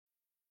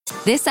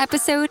This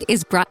episode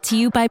is brought to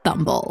you by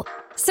Bumble.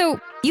 So,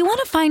 you want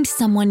to find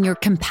someone you're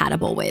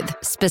compatible with,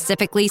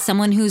 specifically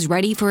someone who's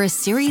ready for a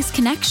serious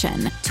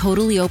connection,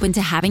 totally open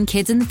to having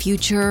kids in the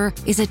future,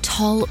 is a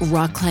tall,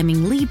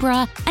 rock-climbing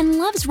Libra, and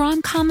loves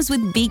rom-coms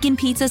with vegan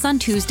pizzas on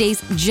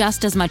Tuesdays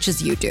just as much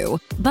as you do.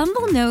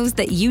 Bumble knows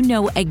that you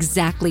know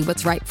exactly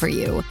what's right for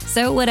you.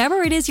 So whatever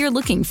it is you're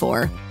looking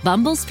for,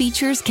 Bumble's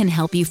features can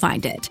help you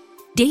find it.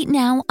 Date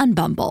now on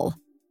Bumble.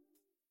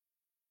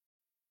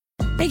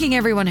 Making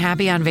everyone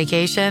happy on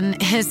vacation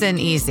isn't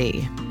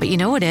easy. But you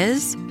know what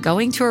is?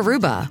 Going to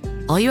Aruba.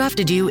 All you have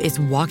to do is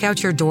walk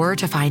out your door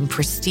to find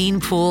pristine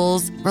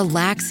pools,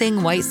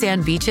 relaxing white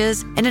sand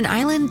beaches, and an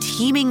island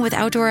teeming with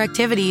outdoor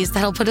activities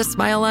that'll put a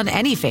smile on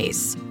any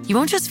face. You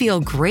won't just feel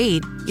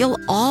great, you'll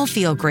all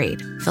feel great,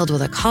 filled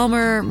with a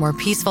calmer, more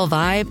peaceful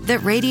vibe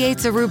that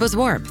radiates Aruba's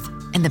warmth.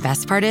 And the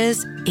best part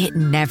is, it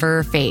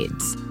never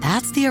fades.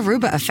 That's the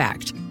Aruba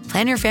effect.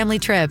 Plan your family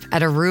trip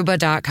at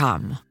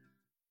Aruba.com.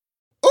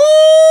 Ooh,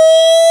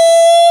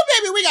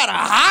 baby, we got a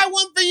high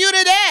one for you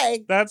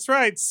today. That's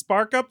right.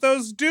 Spark up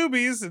those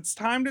doobies. It's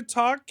time to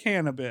talk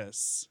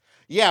cannabis.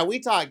 Yeah, we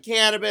talk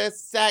cannabis,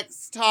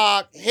 sex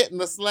talk, hitting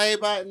the sleigh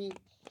button,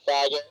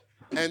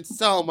 and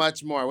so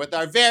much more with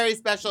our very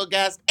special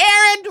guest,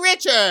 Arend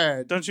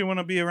Richard. Don't you want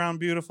to be around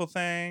beautiful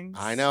things?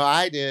 I know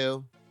I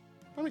do.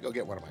 Let me go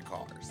get one of my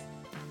callers.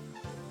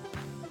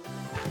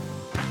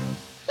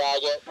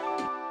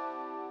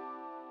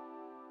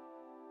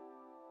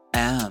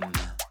 M.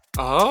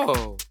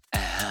 Oh.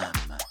 M.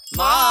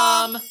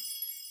 Mom!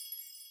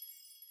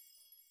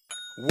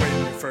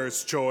 When your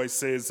first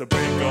choice is a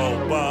big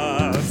old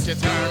bus, You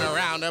turn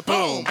around and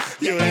boom,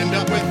 you end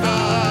up with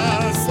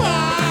us.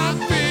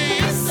 Sloppy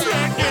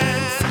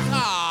seconds.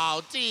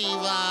 Oh,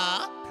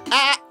 diva.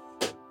 Ah.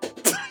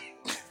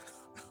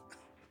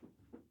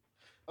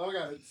 Oh my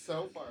God, it's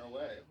so far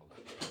away.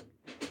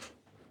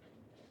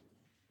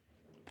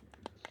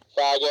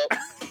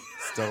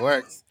 Still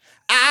works.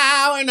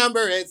 Our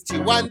number is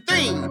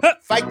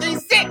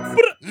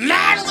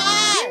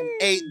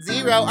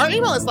 213-536-9180. Our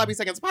email is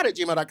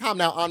sloppysecondspot@gmail.com.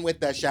 Now on with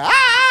the show.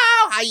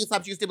 Hi, you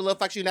slops, you stupid little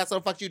fucks, you nasty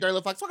little fucks, you dirty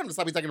little fucks. Welcome to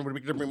Sloppy Second with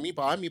Big Dipper and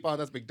Meatball. I'm Meatball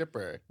and that's Big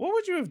Dipper. what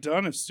would you have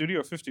done if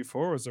Studio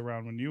 54 was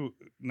around when you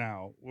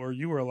or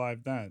you were alive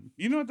then?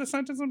 You know what the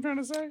sentence I'm trying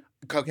to say?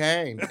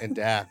 Cocaine and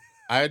death.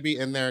 I would be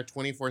in there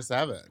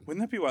 24/7.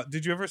 Wouldn't that be wild?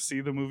 Did you ever see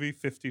the movie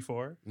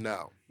 54?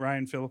 No.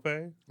 Ryan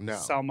Philippe? No.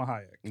 Salma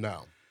Hayek?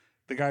 No.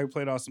 The guy who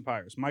played Austin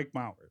Powers? Mike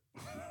Mauer.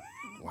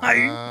 Wow.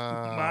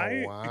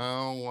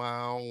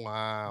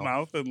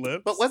 Mouth and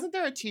lips? But wasn't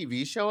there a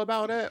TV show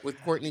about it with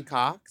Courtney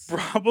Cox?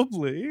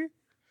 Probably.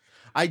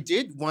 I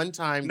did one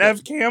time.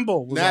 Nev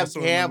Campbell was Nev also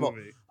Campbell. in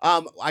the movie.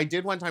 I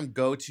did one time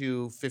go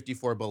to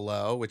 54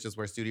 Below, which is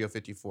where Studio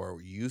 54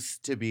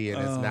 used to be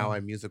and is now a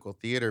musical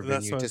theater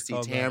That's venue what to it's see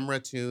called, Tamara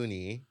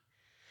Tooney,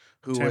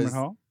 who Cameron was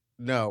Hall?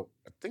 no,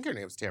 I think her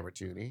name's Tamara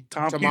Tooney.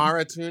 Tommy-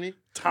 Tamara Tooney.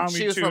 Tommy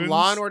She was from Tunes.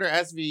 Law and Order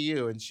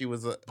SVU, and she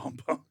was a Bum,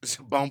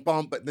 bum.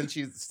 bum, but then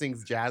she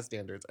sings jazz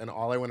standards. And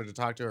all I wanted to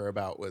talk to her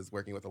about was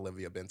working with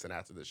Olivia Benson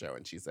after the show.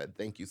 And she said,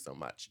 "Thank you so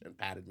much," and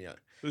patted me on.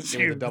 Gave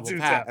me the double pat.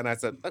 Two-tap. And I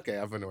said, "Okay,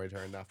 I've annoyed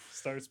her enough."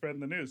 Start spreading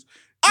the news.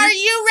 Are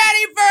you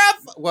ready for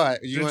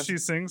what? Did she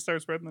sing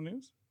Start Spreading the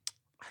News?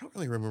 I don't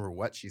really remember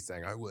what she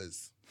sang. I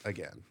was,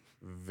 again,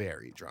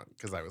 very drunk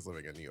because I was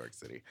living in New York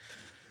City.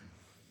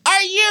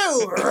 Are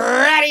you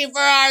ready for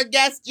our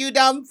guest, you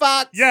dumb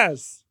fucks?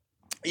 Yes.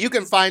 You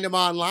can find him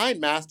online,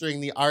 mastering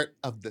the art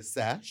of the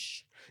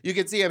sesh. You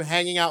can see him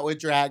hanging out with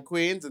drag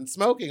queens and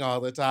smoking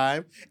all the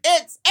time.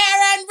 It's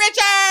Arend Richard!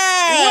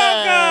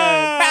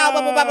 Bow,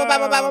 bow, bow, bow,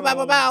 bow, bow, bow,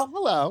 bow, bow.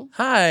 Hello.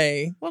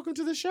 Hi. Welcome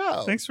to the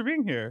show. Thanks for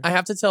being here. I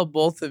have to tell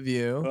both of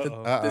you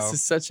Uh-oh. that this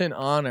is such an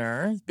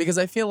honor because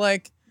I feel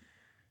like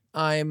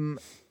I'm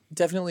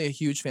definitely a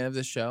huge fan of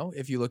this show.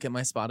 If you look at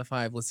my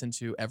Spotify, I've listened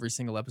to every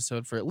single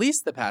episode for at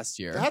least the past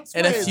year. That's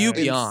and a why it's few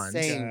beyond.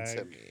 insane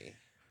to me.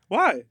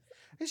 Why?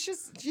 It's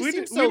just, you We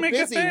seem do- so we make a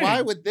busy. thing. Why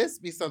would this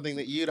be something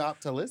that you'd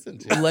opt to listen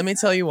to? Let me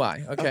tell you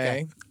why,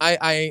 okay? Okay.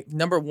 I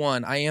number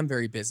one, I am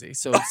very busy.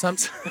 So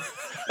sometimes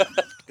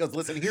Because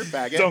listen here,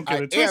 faggot. Don't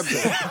get it I am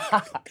twisted.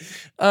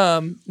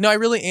 no, I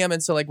really am.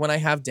 And so like when I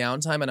have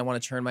downtime and I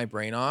want to turn my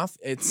brain off,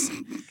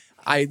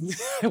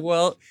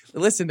 well,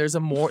 listen, there's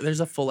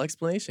a full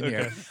explanation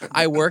here.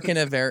 I work in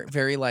a very,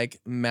 very like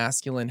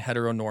masculine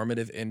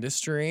heteronormative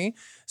industry.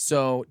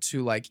 So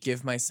to like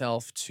give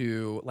myself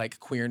to like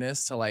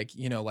queerness, to like,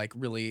 like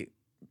really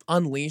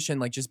unleash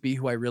and like just be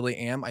who I really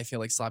am, I feel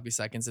like Sloppy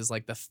Seconds is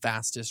like the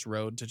fastest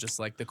road to just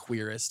like the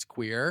queerest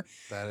queer.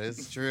 That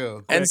is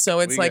true. And so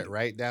it's we like get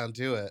right down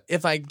to it.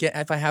 if I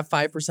have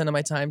 5% of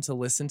my time to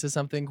listen to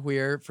something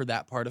queer for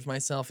that part of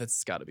myself,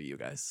 it's got to be you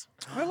guys.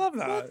 I love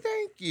that. Well,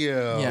 thank you.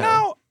 Yeah.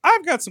 Now,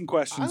 I've got some I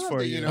questions love for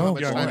that you. you know how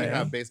much Oh, time boy. you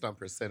have based on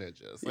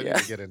percentages. I Yeah.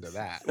 need to get into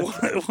that.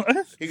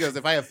 What? He goes,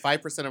 if I have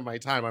 5% of my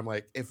time, I'm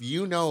like, if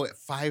you know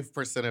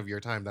 5% of your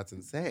time, that's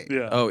insane.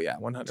 Yeah. Oh yeah,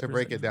 100%. To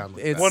break it down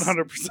like It's-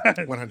 that.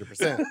 100%.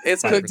 100%.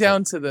 It's 5%. cooked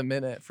down to the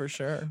minute for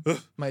sure.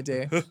 My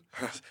day.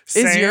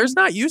 Same. Is yours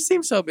not? You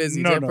seem so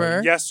busy, No, Dipper.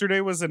 no. Yesterday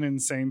was an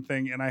insane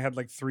thing, and I had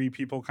like 3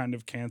 people kind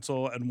of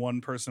cancel, and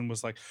one person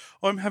was like,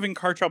 "Oh, I'm having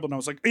car trouble," and I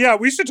was like, "Yeah,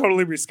 we should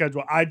totally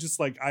reschedule."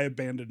 I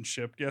abandoned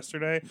ship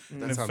yesterday,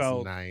 and That it sounds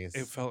felt nice.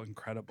 it felt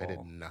incredible. I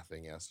did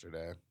nothing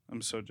yesterday.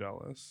 I'm so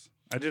jealous.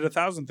 I did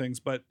 1,000 things,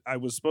 but I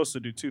was supposed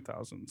to do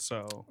 2,000,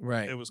 so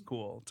Right. it was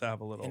cool to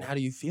have a little. And how do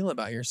you feel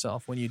about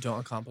yourself when you don't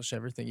accomplish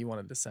everything you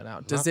wanted to set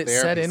out? Does Not it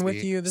set therapy in with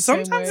speak. you the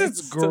same Sometimes way?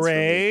 it's Does for me.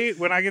 great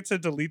when I get to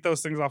delete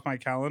those things off my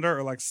calendar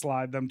or like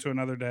slide them to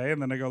another day,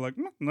 and then I go like,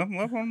 nothing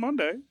left on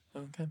Monday.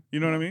 Okay. You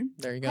know what I mean?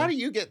 There you go. How do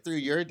you get through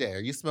your day? Are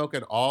you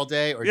smoking all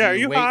day, or Yeah, do are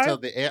you you wait high? till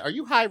the end? Are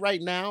you high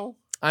right now?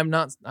 I'm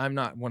not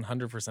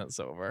 100%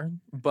 sober,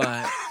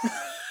 but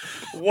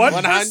What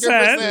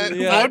 100%,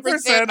 yeah.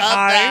 1% of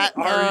high that.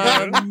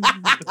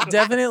 are you?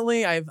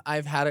 definitely I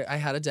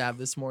had a dab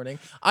this morning.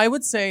 I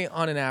would say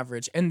on an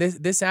average, and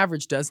this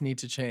average does need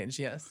to change.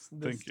 Yes,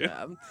 this Thank you.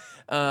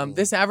 dab.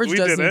 This average We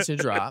does did need it. to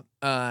drop.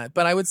 But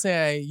I would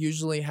say I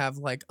usually have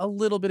like a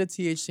little bit of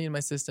THC in my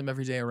system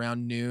every day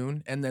around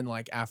noon, and then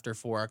like after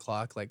 4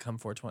 o'clock, like come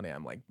 4:20,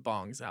 I'm like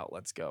bongs out.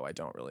 Let's go. I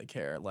don't really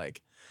care.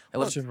 Like I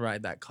love to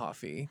ride that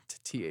coffee to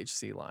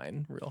THC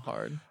line real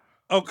hard.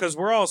 Oh, because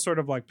we're all sort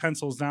of like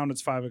pencils down.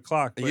 It's 5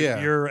 o'clock, but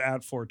Yeah. you're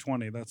at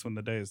 4:20. That's when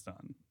the day is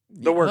done.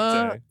 The work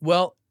day.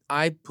 Well,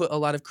 I put a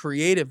lot of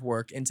creative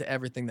work into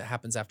everything that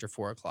happens after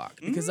 4 o'clock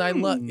because I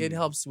love it. Mm.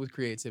 Helps with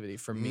creativity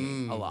for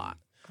me a lot,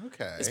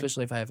 Okay.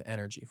 especially if I have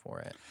energy for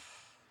it.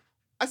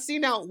 I see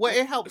now. What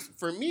it helps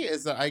for me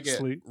is that I get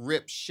Sleep.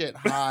 rip shit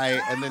high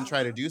and then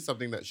try to do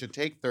something that should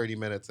take 30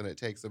 minutes and it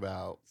takes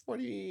about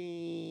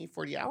 40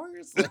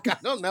 hours. Like, I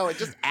don't know. It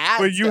just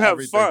adds. But you to have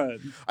everything.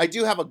 fun. I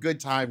do have a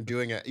good time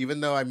doing it, even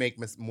though I make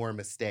more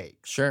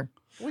mistakes, Sure.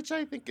 which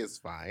I think is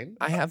fine.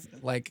 I have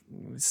like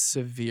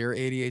severe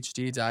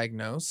ADHD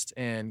diagnosed,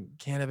 and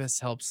cannabis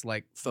helps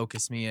like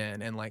focus me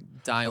in and like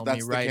dial me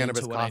that's the right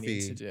cannabis into what I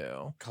need to coffee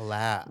do.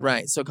 Collab.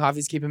 Right. So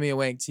coffee's keeping me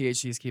awake.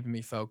 THC is keeping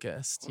me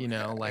focused. You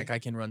know, Okay. like I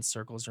can run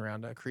circles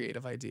around a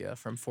creative idea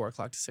from 4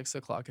 o'clock to 6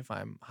 o'clock if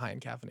I'm high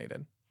and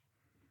caffeinated.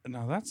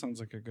 Now that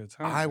sounds like a good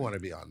time. I want to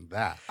be on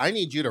that. I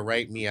need you to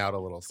write me out a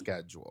little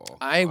schedule.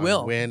 I on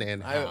will. When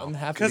and how. I'm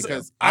happy Because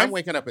Because I've- I'm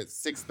waking up at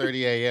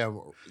 6:30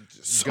 a.m.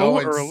 just So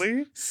going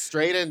early?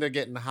 straight into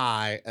getting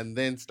high, and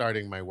then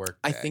starting my work.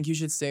 I day. think you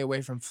should stay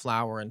away from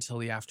flour until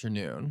the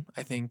afternoon.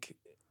 I think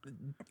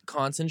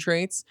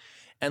concentrates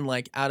and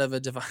like out of a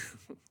device.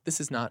 This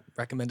is not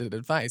recommended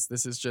advice.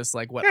 This is just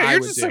like what Yeah, I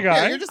you're would just do. a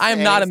guy. you're just I am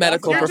saying not a stuff.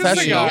 medical You're just a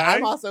professional. guy.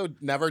 I'm also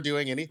never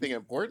doing anything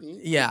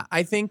important. Yeah,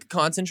 I think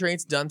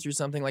concentrates done through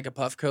something like a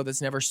Puffco that's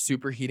never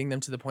superheating them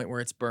to the point where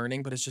it's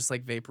burning, but it's just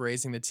like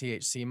vaporizing the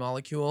THC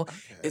molecule.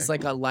 It's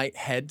like a light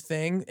head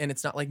thing, and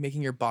it's not like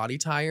making your body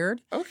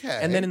tired. Okay.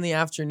 And then in the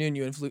afternoon,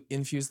 you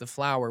infuse the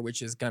flower,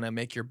 which is gonna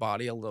make your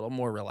body a little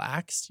more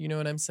relaxed. You know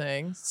what I'm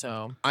saying?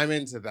 So I'm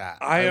into that.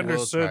 I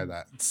will try understood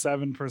that.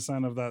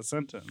 7% of that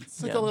sentence.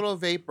 It's like Yeah. a little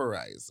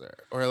vaporizer,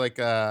 or like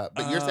a.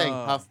 But you're saying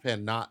Oh. puff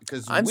pen, not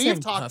because I'm we've saying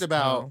talked Puffco.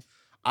 about.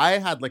 I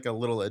had like a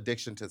little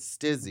addiction to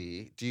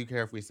Stizzy. Do you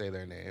care if we say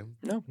their name?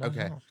 no,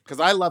 Okay, because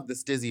I love the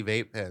Stizzy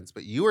vape pens,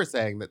 but you were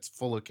saying that's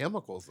full of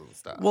chemicals and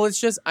stuff. Well, it's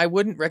just I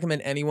wouldn't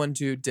recommend anyone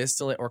do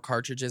distillate or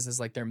cartridges as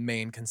like their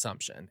main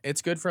consumption.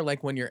 It's good for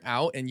like when you're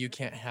out and you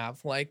can't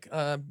have like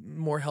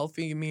more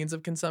healthy means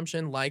of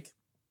consumption, like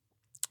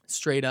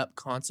straight up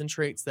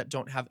concentrates that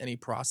don't have any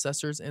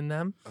processors in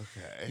them.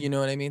 okay. You know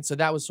what I mean? So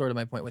that was sort of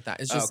my point with that.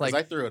 It's Oh, just 'cause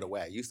like, I threw it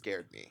away. You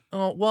scared me.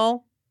 oh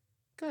well,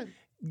 Good.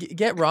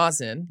 get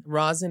rosin.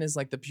 Rosin is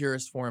like the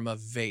purest form of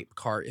vape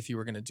cart if you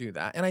were going to do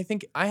that. And I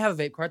think I have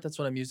a vape cart. That's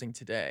what I'm using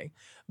today.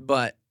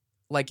 But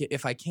like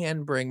if I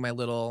can bring my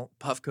little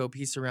Puffco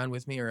piece around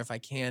with me, or if I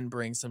can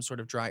bring some sort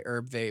of dry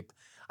herb vape,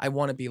 I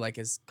want to be like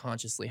as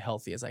consciously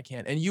healthy as I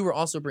can. And you were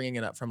also bringing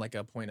it up from like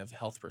a point of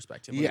health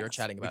perspective when you were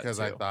chatting about because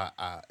it I too.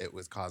 thought it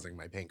was causing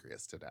my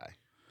pancreas to die.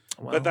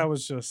 But that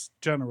was just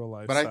general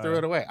life. But I threw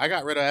it away. I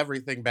got rid of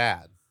everything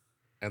bad,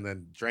 and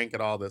then drank it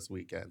all this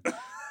weekend.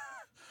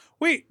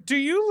 Wait, do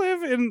you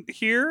live in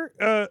here?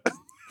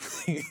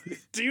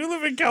 Do you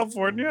live in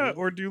California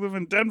or do you live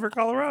in Denver,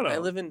 Colorado? I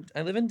live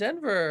in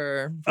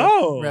Denver.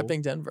 Oh.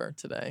 Repping Denver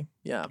today.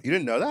 Yeah. You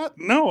didn't know that?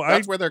 No,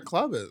 That's where their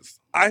club is.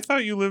 I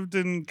thought you lived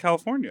in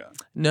California.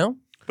 No,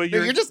 But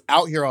You're just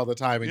out here all the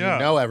time, and Yeah. you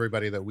know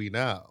everybody that we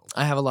know.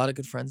 I have a lot of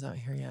good friends out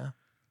here. Yeah.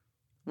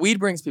 Weed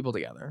brings people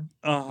together.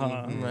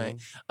 uh-huh. Mhm. Right.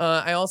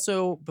 I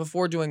also,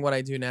 before doing what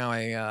I do now, I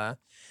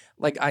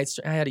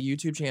had a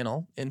YouTube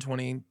channel in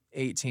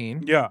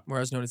 2018 Yeah. where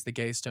I was known as the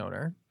Gay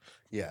Stoner.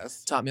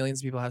 Yes. Taught millions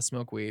of people how to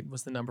smoke weed.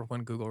 Was the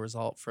 #1 Google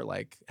result for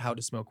like how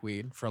to smoke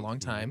weed for a long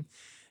time.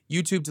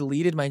 YouTube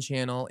deleted my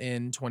channel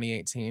in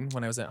 2018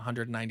 when I was at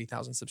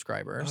 190,000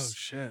 subscribers. Oh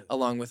shit.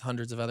 Along with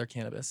hundreds of other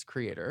cannabis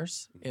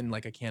creators in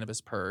like a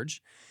cannabis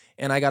purge.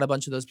 And I got a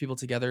bunch of those people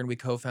together and we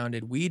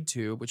co-founded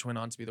WeedTube, which went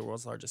on to be the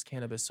world's largest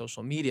cannabis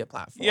social media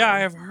platform. Yeah, I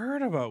have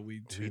heard about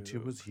WeedTube.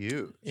 YouTube was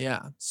huge.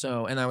 Yeah.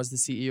 So, and I was the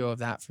CEO of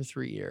that for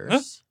 3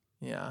 years.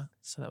 Yeah.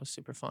 So that was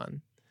super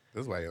fun.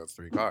 This is why he owns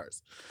 3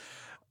 cars.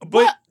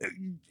 But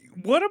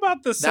what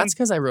about the That's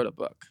because I wrote a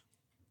book.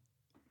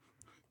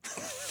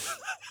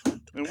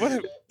 And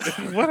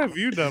what have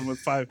you done with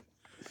 5?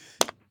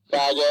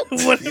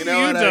 Faggot. What have You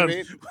know what I done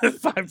mean?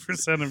 with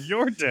 5% of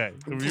your day?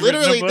 Have you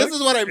Literally, written a this book?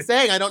 is what I'm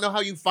saying. I don't know how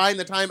you find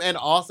the time and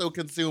also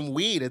consume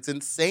weed. It's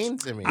insane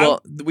to me.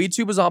 Well, the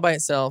WeedTube was all by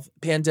itself.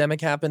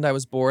 Pandemic happened. I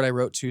was bored. I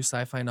wrote 2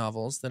 sci-fi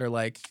novels that are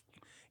like.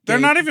 They're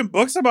gay- not even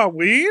books about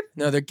weed?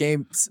 No, they're gay.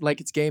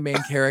 Like it's gay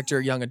main character,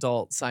 young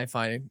adult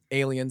sci-fi,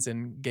 aliens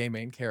and gay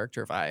main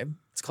character vibe.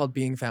 It's called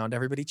Being Found.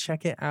 Everybody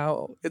check it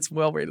out. It's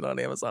well rated on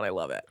Amazon. I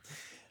love it.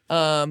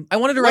 I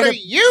wanted to what write. are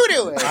you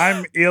doing?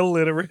 I'm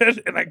illiterate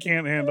and I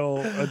can't handle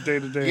a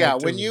day-to-day Yeah,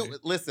 activity. when you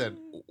listen,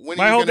 when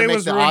My are whole you day gonna make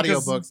was the ruined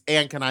 'cause- audiobooks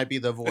and can I be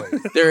the voice?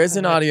 There is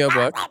an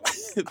audiobook.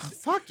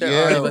 Fuck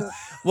There are you. audiobooks.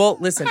 Well,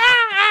 listen.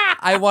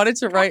 I wanted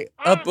to write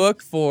a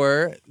book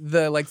for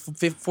the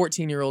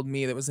 14-year-old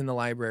me that was in the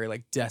library,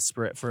 like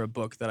desperate for a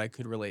book that I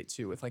could relate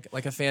to with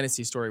like a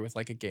fantasy story with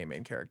like a gay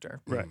main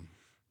character. Right.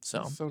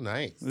 So, So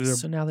nice.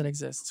 so now that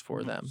exists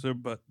for them. Is there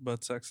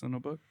butt sex in a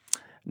book?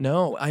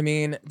 No, I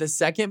mean the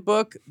second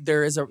book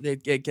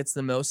it gets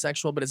the most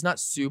sexual, but it's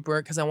not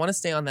super because I want to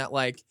stay on that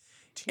like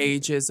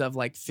ages of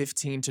like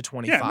 15 to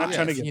 25. Yeah, not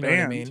trying to get you know banned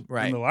what I mean? in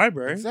Right. the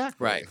library.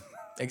 Exactly. Right.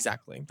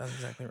 Exactly. That's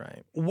exactly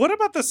right. What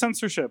about the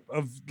censorship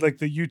of like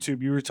the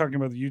YouTube? You were talking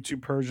about the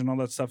YouTube purge and all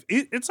that stuff.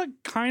 It's like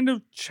kind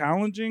of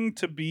challenging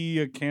to be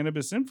a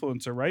cannabis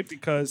influencer, right?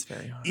 Because It's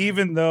very hard.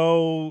 even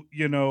though,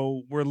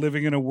 we're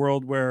living in a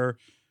world where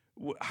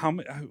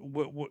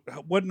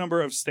what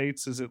number of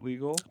states is it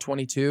legal?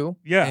 22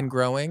 Yeah. and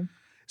growing.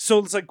 So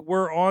it's like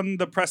we're on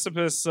the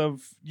precipice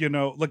of,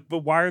 but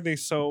why are they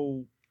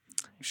so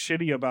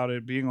shitty about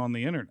it being on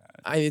the internet?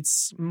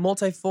 It's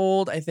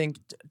multifold. I think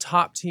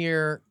top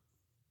tier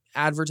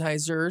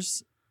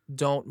advertisers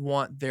don't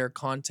want their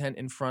content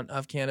in front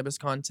of cannabis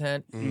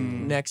content.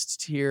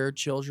 Next tier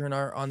children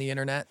are on the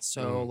internet.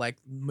 So like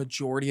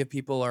majority of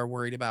people are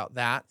worried about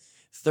that.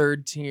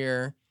 Third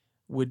tier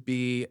would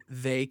be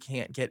they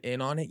can't get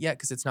in on it yet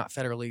because it's not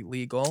federally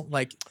legal.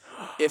 Like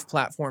if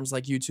platforms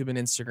like YouTube and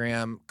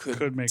Instagram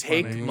could make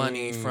take money.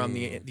 money from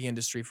the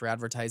industry for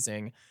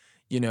advertising,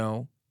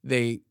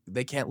 they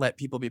can't let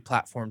people be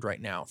platformed right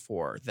now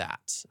for that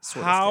sort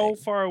of How thing.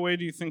 far away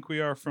do you think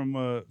we are from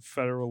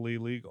federally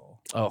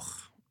legal? Oh,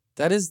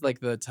 that is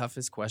like the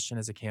toughest question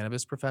as a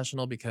cannabis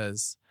professional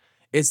because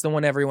it's the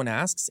one everyone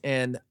asks,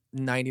 and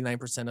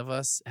 99% of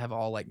us have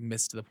all like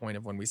missed the point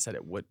of when we said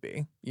it would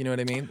be. You know what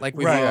I mean? Like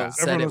we've all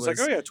said Everyone it was like,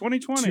 oh yeah,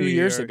 2020. 2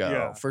 years or- ago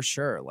yeah. for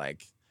sure.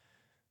 Like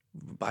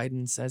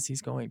Biden says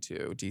he's going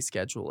to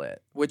deschedule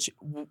it, which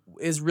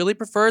is really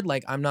preferred.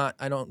 Like I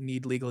don't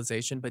need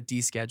legalization, but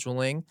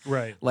descheduling,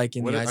 Right. like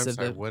in What the is, eyes I'm of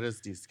sorry, the what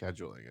is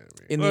descheduling? I mean?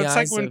 in Well, the it's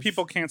like eyes when of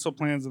people cancel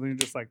plans and they're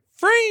just like,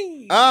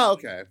 free! Oh,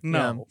 okay.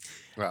 No.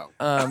 Well,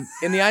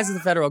 in the eyes of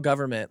the federal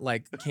government,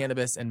 like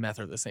cannabis and meth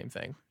are the same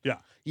thing.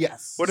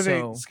 yes. What do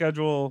So- they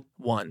schedule?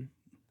 One.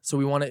 So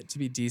we want it to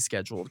be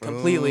descheduled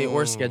completely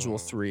or Schedule Oh.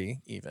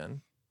 3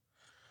 even.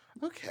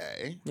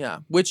 Okay. Yeah,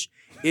 which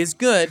is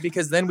good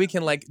because then we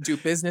can like do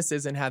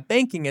businesses and have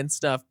banking and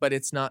stuff, but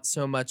it's not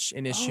so much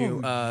an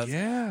issue of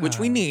which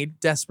we need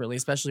desperately,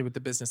 especially with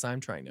the business I'm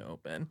trying to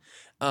open.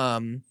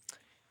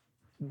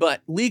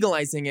 But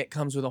legalizing it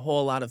comes with a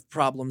whole lot of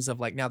problems of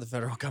like now the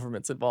federal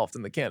government's involved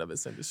in the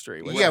cannabis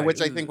industry. Yeah, which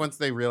I think once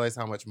they realize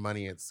how much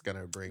money it's going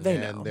to bring They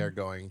in, know. they're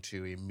going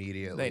to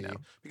immediately. know.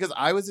 Because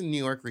I was in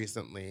New York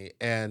recently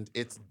and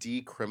it's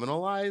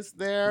decriminalized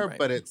there, Right.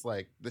 but it's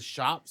like the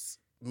shops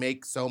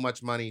make so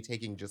much money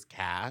taking just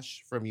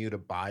cash from you to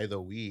buy the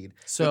weed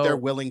that So they're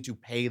willing to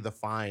pay the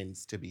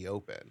fines to be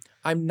open.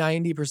 I'm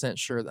 90%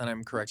 sure that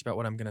I'm correct about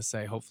what I'm going to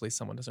say. Hopefully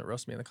someone doesn't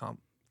roast me in the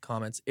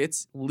comments.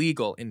 It's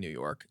legal in New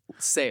York,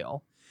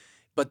 sale,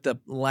 but the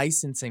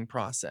licensing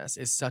process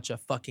is such a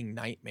fucking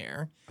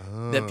nightmare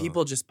that Oh.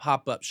 people just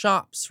pop up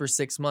shops for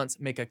 6 months,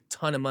 make a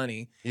ton of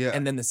money, Yeah.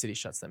 and then the city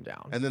shuts them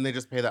down. And then they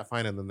just pay that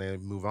fine and then they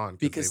move on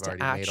Because they've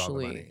to already made all the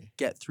money. actually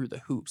get through the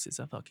hoops is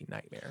a fucking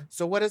nightmare.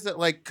 So what is it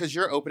like? Because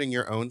you're opening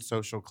your own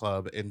social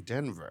club in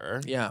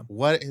Denver. Yeah.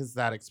 What has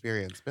that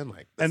experience been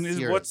like? And This is,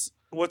 year-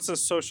 what's a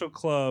social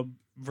club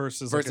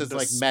versus versus like a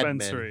like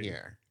dispensary? MedMen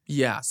here?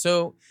 Yeah.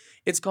 So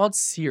it's called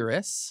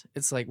Cirrus.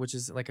 It's like, which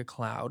is like a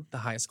cloud, the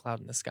highest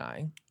cloud in the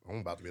sky. I'm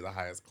about to be the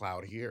highest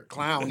clown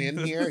in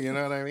here. You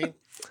know what I mean?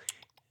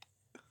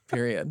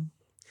 Period.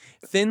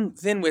 Thin,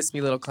 wispy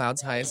little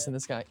clouds, highest in the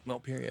sky. No,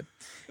 period.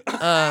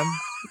 Um,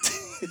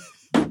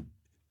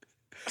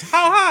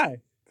 How high?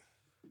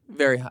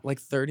 very high, like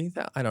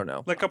 30,000. I don't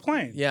know. Like a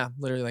plane. Yeah,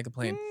 literally like a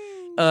plane.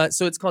 Mm.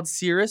 So it's called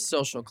Cirrus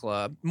Social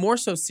Club. More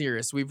so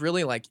Cirrus. We've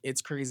really like,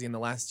 it's crazy in the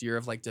last year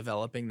of like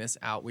developing this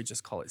out. We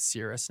just call it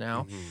Cirrus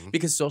now Mhm.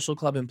 because social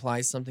club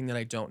implies something that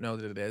I don't know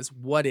that it is.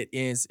 What it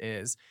is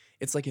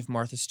it's like if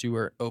Martha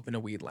Stewart opened a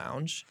weed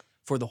lounge.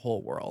 for the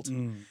whole world.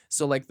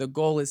 So like the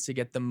goal is to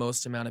get the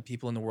most amount of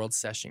people in the world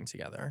seshing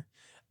together.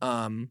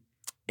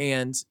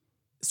 And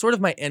sort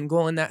of my end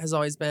goal in that has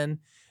always been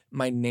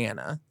my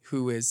Nana,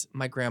 who is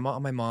my grandma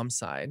on my mom's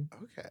side.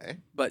 Okay.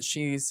 But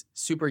she's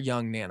super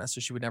young Nana,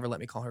 so she would never let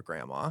me call her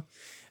grandma.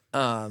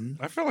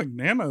 I feel like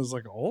Nana is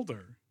like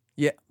older.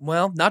 Yeah,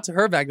 well, not to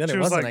her back then. She It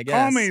was wasn't, like, I guess.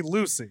 call me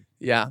Lucy.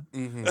 Yeah.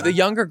 The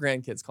younger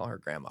grandkids call her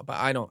grandma, but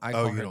I don't. I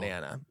call her don't.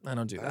 Nana. I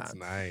don't do That's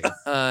that.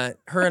 nice.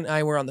 Her and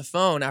I were on the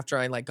phone after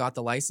I like got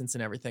the license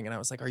and everything, and I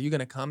was like, "Are you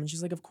gonna come?" And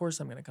she's like, "Of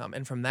course I'm gonna come."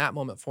 And from that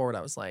moment forward,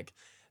 I was like,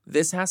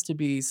 "This has to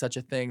be such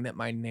a thing that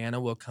my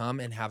Nana will come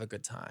and have a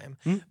good time."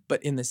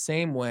 But in the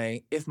same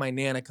way, if my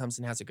Nana comes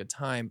and has a good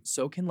time,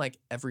 so can like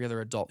every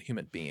other adult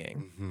human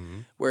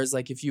being. Whereas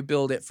like if you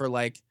build it for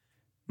like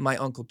my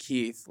Uncle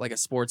Keith, like a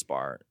sports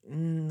bar, a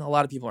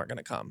lot of people aren't going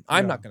to come.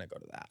 I'm not going to go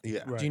to that.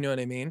 Yeah. Do you know what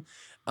I mean?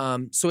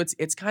 So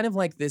it's kind of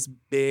like this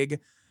big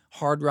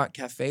Hard Rock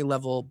Cafe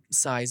level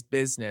size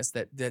business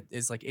that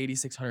is like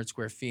 8,600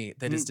 square feet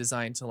that is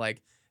designed to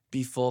like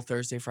be full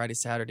Thursday, Friday,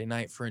 Saturday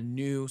night for a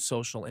new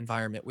social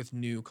environment with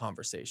new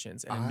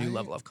conversations and a new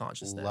level of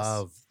consciousness.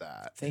 Love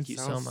that. Thank you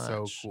so much.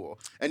 So cool.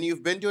 And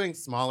you've been doing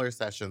smaller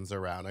sessions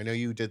around. I know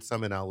you did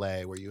some in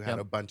LA where you had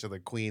a bunch of the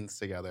queens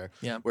together.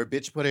 Yeah. Where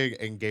Bitch Pudding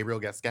and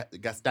Gabriel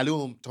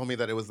Gastelum told me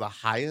that it was the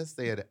highest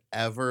they had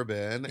ever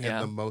been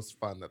and the most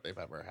fun that they've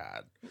ever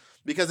had.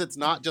 Because it's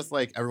not just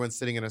like everyone's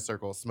sitting in a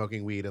circle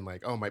smoking weed and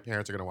like, oh, my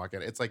parents are going to walk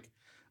in. It's like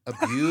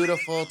a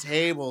beautiful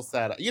table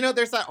set up. You know,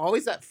 there's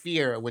always that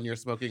fear when you're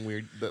smoking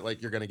weed that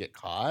like you're gonna get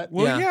caught.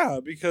 Well, yeah,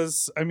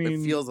 because I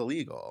mean, it feels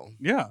illegal.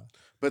 Yeah,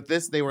 but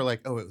this, they were like,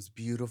 oh, it was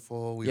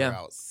beautiful. We were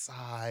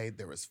outside.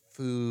 There was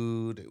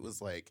food. It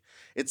was like,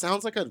 it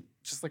sounds like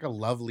just like a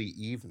lovely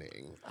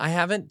evening. I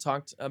haven't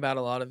talked about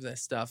a lot of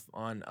this stuff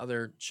on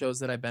other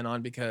shows that I've been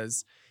on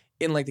because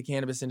in like the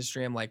cannabis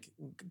industry, I'm like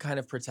kind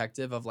of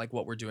protective of like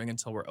what we're doing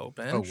until we're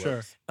open. Oh,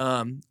 sure.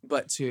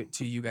 But to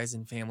you guys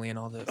and family and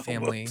all the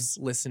family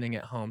listening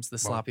at home, the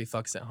sloppy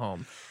fucks at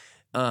home.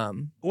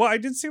 Well, I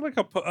did see like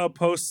a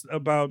post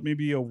about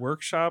maybe a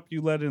workshop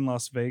you led in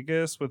Las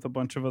Vegas with a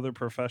bunch of other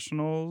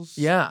professionals.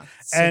 Yeah,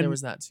 so and there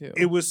was that too.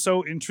 It was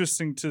so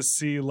interesting to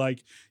see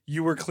like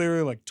you were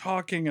clearly like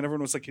talking and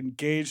everyone was like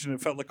engaged and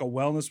it felt like a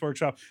wellness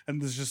workshop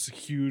and there's just a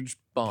huge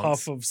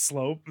puff of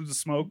smoke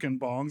and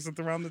bongs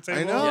around the table.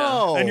 I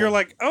know. And you're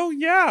like, oh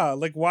yeah,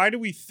 like why do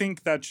we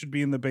think that should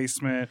be in the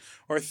basement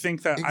or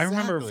think that I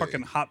remember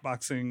fucking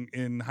hotboxing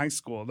in high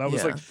school. That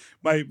was like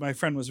my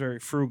friend was very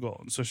frugal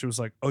and so she was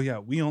like, oh yeah,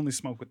 we only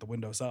smoke with the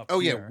windows up. Oh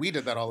here. yeah, we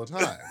did that all the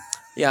time.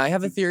 Yeah, I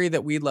have a theory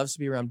that weed loves to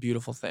be around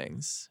beautiful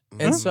things.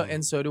 And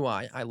so do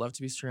I. I love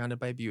to be surrounded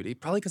by beauty,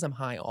 probably because I'm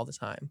high all the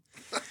time.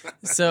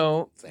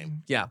 So,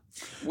 yeah,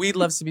 weed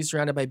loves to be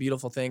surrounded by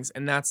beautiful things.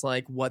 And that's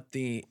like what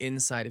the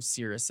inside of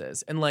Cirrus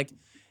is. And like,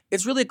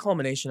 it's really a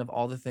culmination of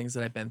all the things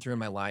that I've been through in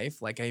my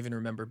life. Like, I even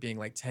remember being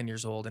like 10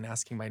 years old and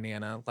asking my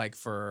Nana like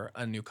for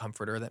a new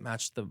comforter that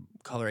matched the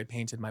color I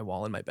painted my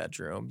wall in my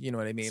bedroom. You know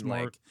what I mean?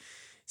 Smart. Like,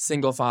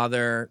 single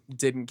father,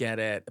 didn't get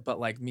it. But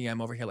like me,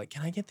 I'm over here like,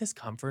 can I get this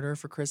comforter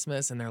for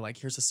Christmas? And they're like,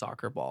 here's a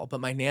soccer ball. But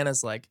my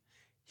Nana's like,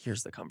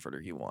 here's the comforter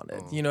you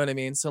wanted. You know what I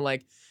mean? So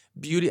like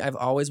beauty, I've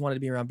always wanted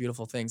to be around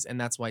beautiful things. And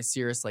that's why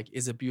Cirrus like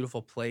is a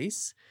beautiful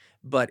place.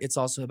 But it's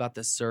also about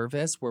the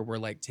service where we're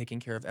like taking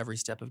care of every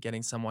step of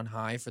getting someone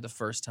high for the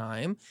first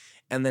time.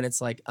 And then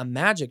it's like a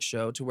magic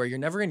show to where you're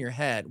never in your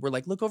head. We're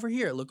like, look over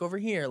here, look over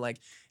here. Like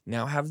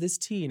now have this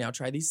tea, now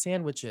try these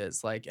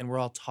sandwiches. Like, and we're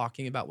all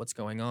talking about what's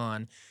going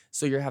on.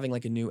 So you're having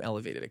like a new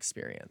elevated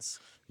experience.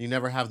 You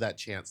never have that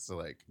chance to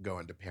like go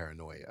into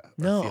paranoia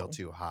or feel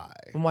too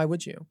high. And why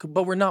would you?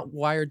 But we're not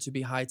wired to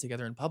be high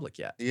together in public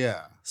yet.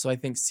 Yeah. So I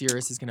think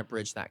Cirrus is going to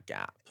bridge that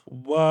gap.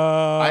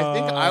 Whoa. I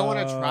think I want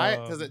to try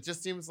it because it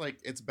just seems like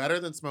it's better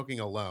than smoking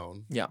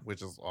alone. Yeah.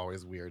 Which is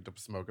always weird to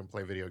smoke and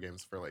play video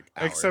games for like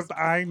hours. Except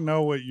I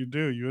know what you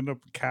do. You end up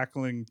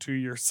cackling to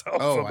yourself.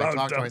 Oh, about I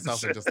talk to dumb myself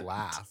shit. and just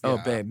laugh. Oh,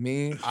 Yeah. babe,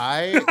 me.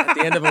 At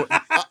the end of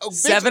a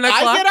 7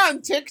 o'clock. I get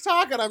on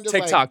TikTok and I'm just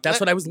TikTok. like, That's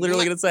what I was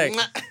literally going to say.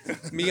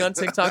 Me on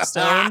TikTok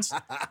stoned.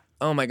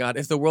 Oh my God.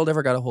 If the world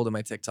ever got a hold of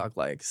my TikTok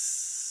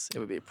likes, it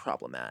would be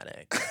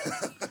problematic.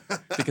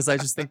 Because I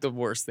just think the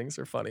worst things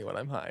are funny when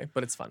I'm high,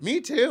 but it's fun.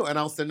 Me too. And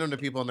I'll send them to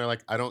people and they're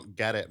like, I don't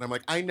get it. And I'm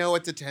like, I know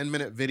it's a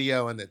 10-minute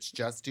video and it's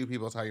just two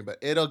people talking, but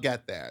it'll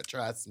get there.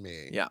 Trust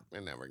me. Yeah.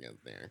 It never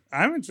gets there.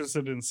 I'm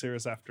interested in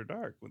Cirrus After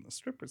Dark when the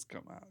strippers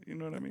come out. You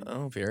know what I mean?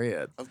 Oh,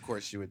 period. Of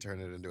course, you would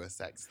turn it into a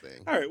sex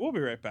thing. All right, we'll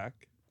be right back.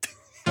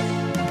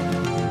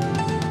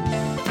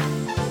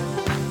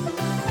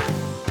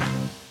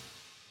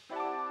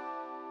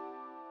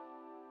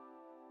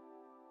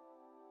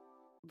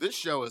 This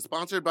show is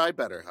sponsored by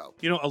BetterHelp.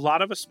 You know, a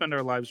lot of us spend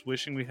our lives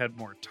wishing we had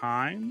more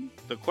time.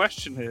 The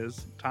question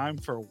is, time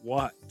for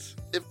what?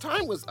 If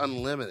time was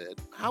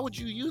unlimited, how would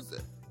you use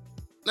it?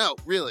 No,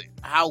 really,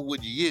 how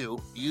would you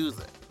use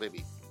it?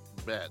 Maybe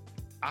bed.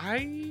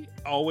 I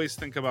always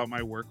think about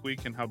my work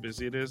week and how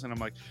busy it is, and I'm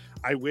like,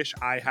 I wish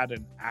I had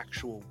an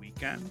actual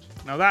weekend.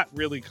 Now that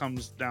really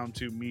comes down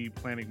to me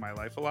planning my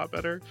life a lot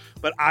better,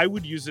 but I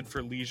would use it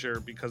for leisure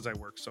because I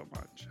work so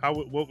much.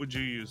 What would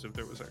you use if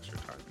there was extra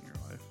time in your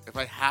life? If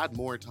I had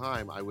more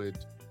time, I would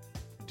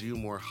do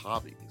more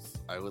hobbies.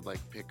 I would like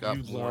pick up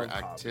more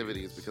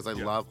activities because I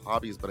love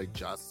hobbies, but I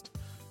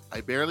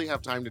barely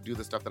have time to do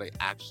the stuff that I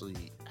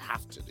actually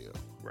have to do.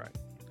 Right.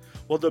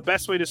 Well, the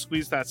best way to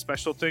squeeze that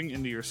special thing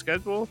into your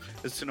schedule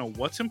is to know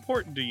what's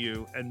important to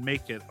you and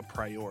make it a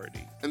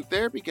priority. And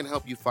therapy can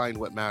help you find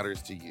what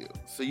matters to you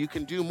so you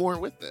can do more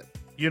with it.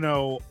 You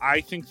know, I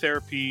think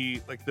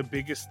therapy, like the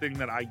biggest thing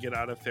that I get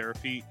out of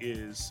therapy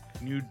is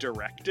new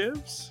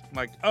directives.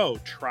 Like, oh,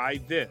 try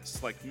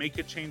this. Like, make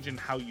a change in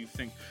how you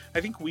think.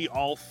 I think we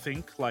all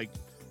think like,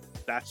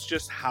 that's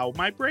just how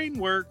my brain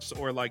works,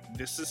 or like,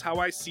 this is how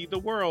I see the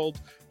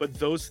world. But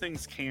those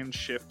things can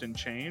shift and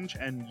change,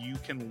 and you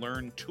can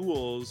learn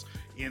tools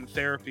in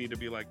therapy to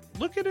be like,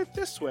 look at it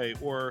this way,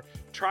 or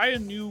try a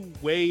new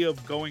way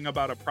of going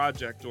about a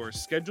project, or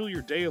schedule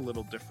your day a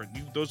little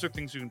different. Those are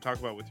things you can talk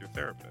about with your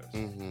therapist.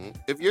 Mm-hmm.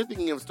 If you're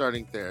thinking of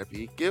starting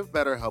therapy, give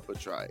BetterHelp a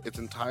try. It's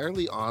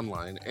entirely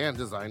online and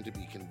designed to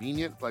be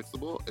convenient,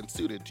 flexible, and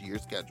suited to your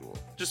schedule.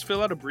 Just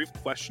fill out a brief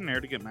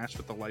questionnaire to get matched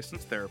with a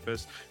licensed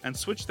therapist, and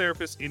switch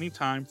therapists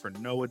anytime for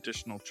no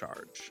additional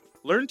charge.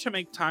 Learn to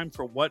make time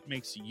for what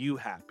makes you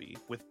happy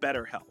with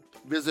BetterHelp.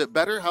 Visit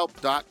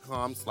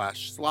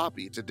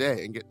betterhelp.com/sloppy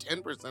today and get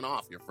 10%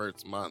 off your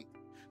first month.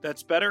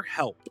 That's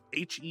BetterHelp,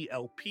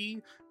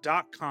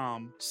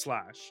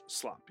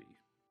 HELP.com/sloppy.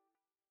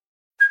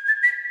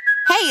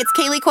 Hey, it's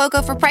Kaylee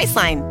Cuoco for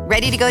Priceline.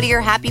 Ready to go to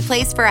your happy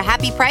place for a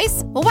happy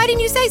price? Well, why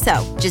didn't you say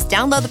so? Just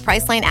download the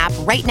Priceline app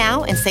right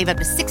now and save up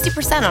to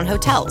 60% on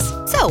hotels.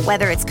 So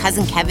whether it's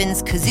Cousin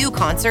Kevin's Kazoo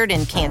Concert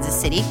in Kansas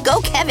City,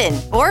 go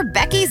Kevin, or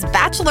Becky's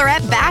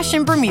Bachelorette Bash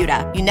in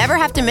Bermuda, you never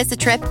have to miss a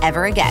trip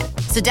ever again.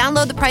 So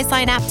download the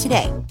Priceline app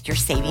today. Your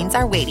savings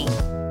are waiting.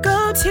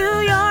 Go to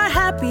your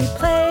happy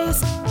place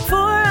for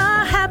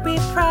a happy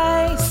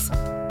price.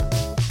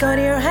 Go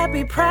to your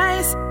happy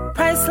price,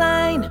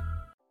 Priceline.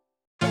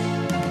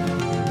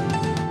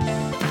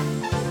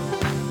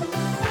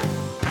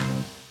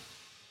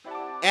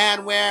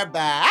 And we're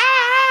back.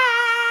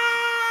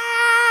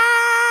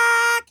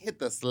 Hit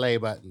the sleigh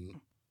button.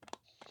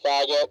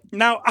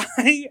 Now,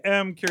 I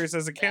am curious,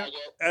 as a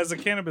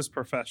cannabis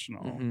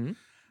professional,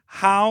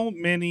 how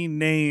many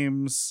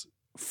names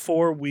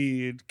for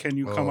weed can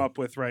you come up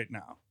with right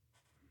now?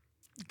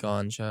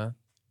 Ganja,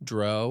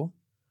 dro,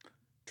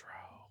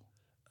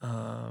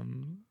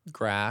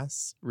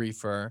 grass,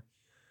 reefer,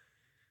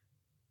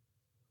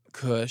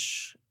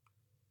 kush.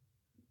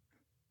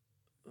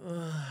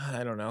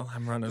 I don't know.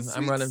 I'm running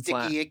flat.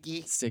 Sticky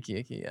icky. Sticky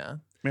icky, yeah.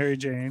 Mary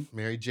Jane.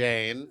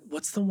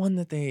 What's the one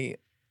that they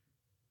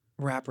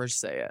rappers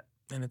say it,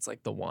 and it's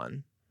like the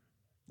one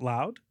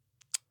Loud?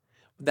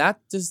 that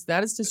is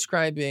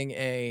describing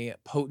a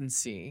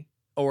potency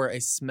or a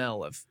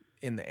smell of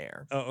in the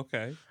air. Oh,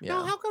 okay. Yeah.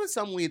 No, how come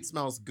some weed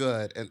smells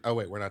good? And oh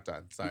wait, we're not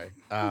done. Sorry.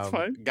 That's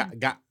fine.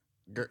 Laganja,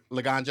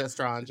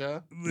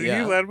 Stranja.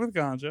 Yeah. You led with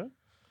ganja.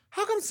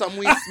 How come some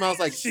weed smells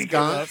like She gave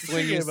skunk up. She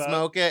when you gave up.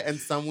 smoke it, and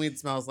some weed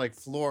smells like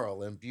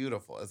floral and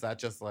beautiful? Is that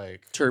just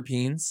like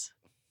Terpenes.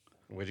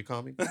 what'd you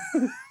call me?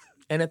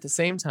 And at the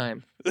same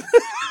time,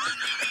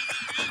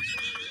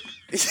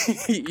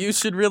 you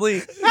should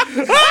really.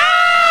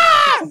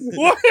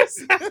 What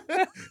is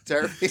that?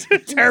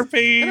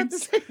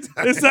 Terpenes.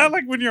 Is that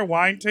like when you're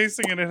wine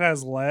tasting and it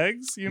has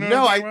legs? You know?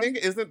 No, what I'm I talking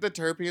think isn't the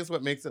terpenes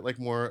what makes it like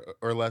more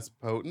or less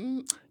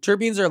potent?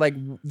 Terpenes are like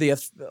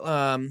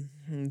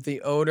the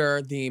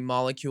odor, the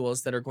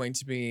molecules that are going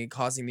to be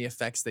causing the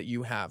effects that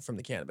you have from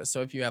the cannabis.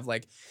 So if you have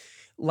like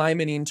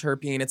limonene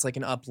terpene, it's like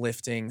an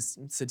uplifting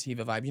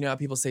sativa vibe. You know how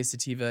people say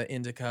sativa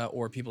indica,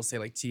 or people say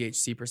like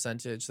THC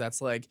percentage? That's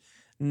like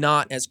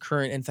not as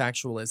current and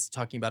factual as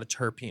talking about a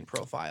terpene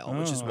profile,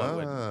 which is what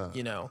would,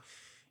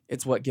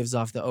 it's what gives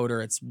off the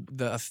odor. It's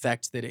the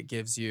effect that it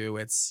gives you.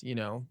 It's,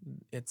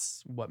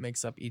 it's what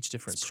makes up each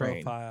different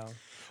strain. Profile.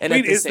 And Wait,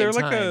 at the is there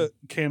same like time, a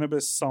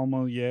cannabis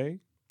sommelier?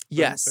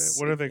 yes.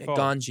 What are they called?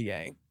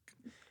 Gangier.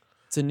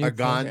 It's a new A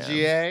program.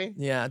 Gangier?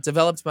 Yeah,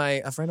 developed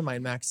by a friend of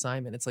mine, Max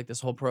Simon. It's like this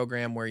whole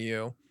program where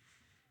you,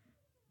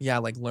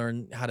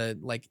 learn how to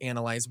like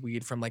analyze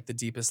weed from like the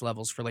deepest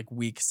levels for like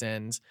weeks.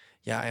 And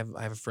yeah, I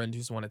have a friend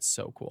who's one. It's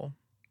so cool.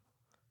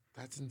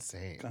 That's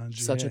insane. Gangier.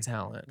 Such a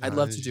talent. I'd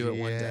love to do it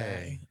one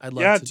day. I'd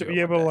love to to do be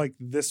it able one to day. like,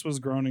 this was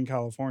grown in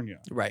California.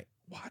 Right.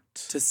 What?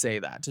 To say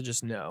that, to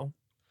just know.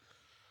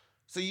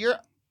 So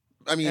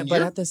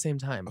But at the same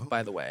time,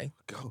 by the way,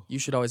 go. you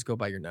should always go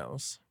by your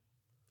nose.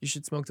 You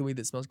should smoke the weed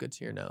that smells good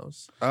to your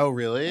nose. Oh,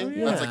 really? Oh,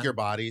 yeah. That's like your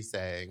body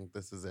saying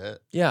this is it.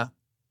 Yeah.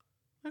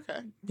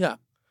 Okay. Yeah.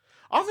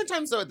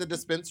 Oftentimes, though, at the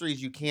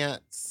dispensaries, you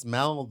can't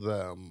smell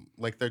them.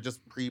 Like, they're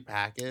just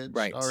pre-packaged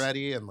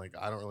already, and, like,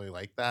 I don't really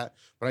like that.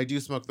 But I do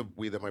smoke the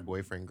weed that my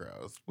boyfriend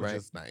grows, which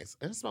is nice.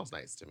 And it smells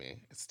nice to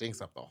me. It stinks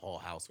up the whole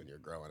house when you're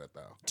growing it,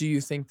 though. Do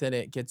you think that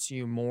it gets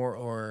you more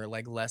or,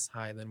 like, less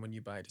high than when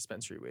you buy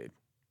dispensary weed?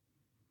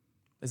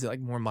 Is it, like,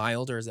 more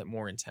mild or is it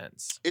more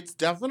intense? It's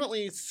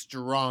definitely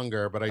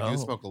stronger, but I do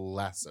smoke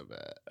less of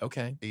it.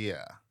 Okay.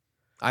 Yeah.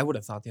 I would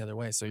have thought the other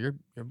way. So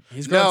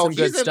he's growing some good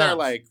he's in stuff. there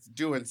like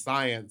doing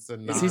science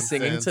and nonsense. Is he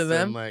singing to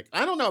them? And, like,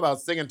 I don't know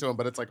about singing to him,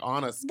 but it's like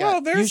on a sketch.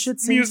 Well, there's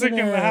music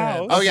in the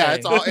house. Oh yeah,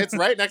 it's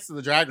right next to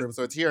the drag room,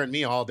 so it's hearing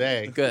me all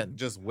day. Good,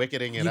 just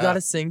wicketing it. You up.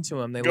 Gotta sing to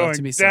them. They love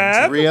to be sung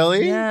to.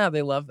 Really? Yeah,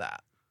 they love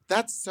that.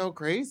 That's so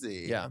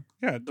crazy. Yeah.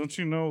 Yeah. Don't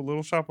you know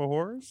Little Shop of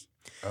Horrors?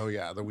 Oh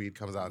yeah, the weed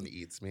comes out and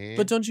eats me.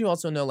 But don't you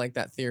also know like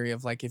that theory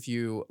of like if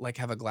you like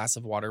have a glass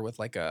of water with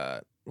like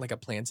a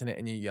plant in it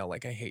and you yell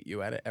like I hate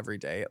you at it every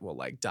day, it will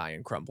like die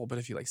and crumble. But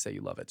if you like say you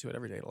love it to it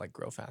every day, it'll like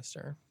grow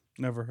faster.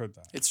 Never heard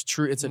that. It's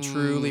true. It's a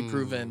truly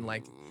proven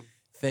like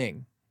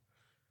thing.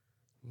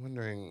 I'm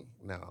wondering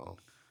now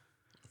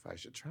if I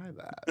should try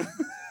that.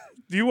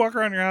 Do you walk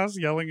around your house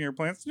yelling at your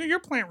plants? Your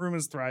plant room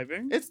is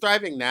thriving. It's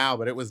thriving now,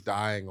 but it was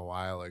dying a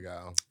while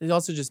ago. It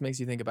also just makes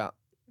you think about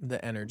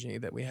the energy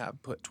that we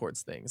have put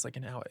towards things, like,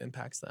 and how it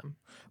impacts them.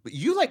 But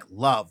you like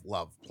love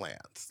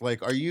plants.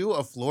 Like, are you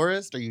a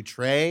florist? Are you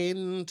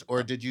trained,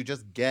 or did you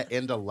just get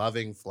into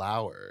loving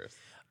flowers?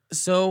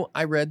 So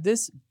I read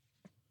this.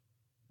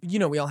 You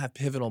know, we all have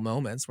pivotal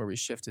moments where we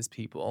shift as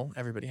people.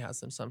 Everybody has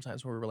them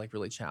sometimes where we're like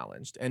really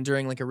challenged. And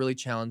during like a really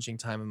challenging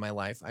time in my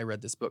life, I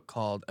read this book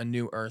called A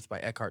New Earth by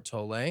Eckhart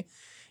Tolle,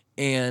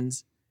 and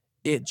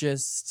it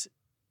just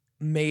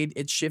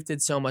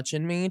shifted so much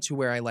in me to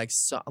where I like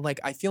saw, like,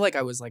 I feel like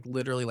I was like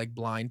literally like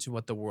blind to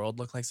what the world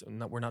looked like. So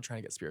we're not trying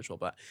to get spiritual,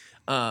 but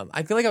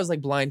I feel like I was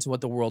like blind to what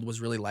the world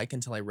was really like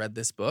until I read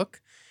this book.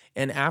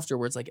 And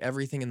afterwards, like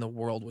everything in the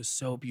world was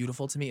so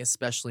beautiful to me,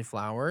 especially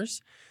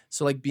flowers.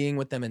 So like being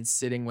with them and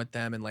sitting with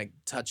them and like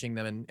touching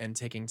them and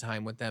taking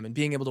time with them and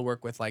being able to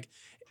work with like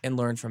and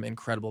learn from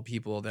incredible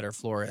people that are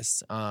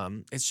florists.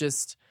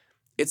 It's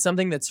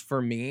something that's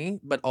for me,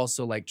 but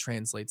also like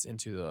translates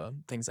into the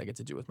things I get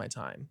to do with my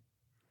time.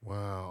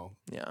 Wow.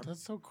 Yeah.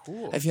 That's so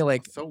cool. I feel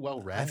like so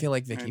well read. I feel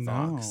like Vicky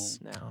Fox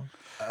now.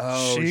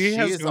 Oh, she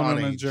has is gone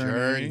on a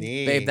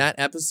journey. Babe, that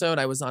episode,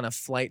 I was on a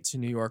flight to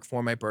New York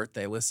for my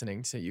birthday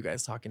listening to you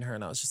guys talking to her,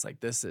 and I was just like,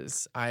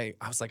 I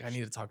was like, I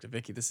need to talk to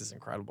Vicky. This is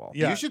incredible.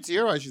 Yeah. You should see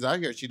her while she's out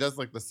here. She does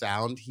like the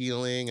sound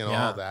healing and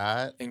all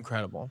that.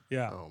 Incredible.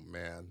 Yeah. Oh,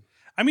 man.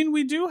 I mean,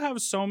 we do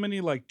have so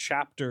many like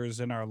chapters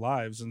in our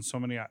lives and so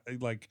many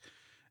like,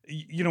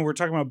 you know, we're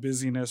talking about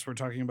busyness. We're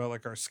talking about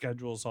like our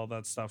schedules, all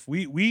that stuff.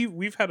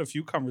 We've had a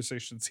few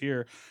conversations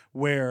here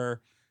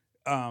where,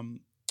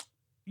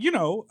 you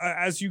know,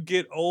 as you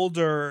get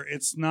older,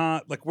 it's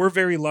not like we're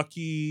very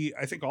lucky.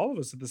 I think all of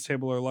us at this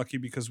table are lucky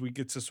because we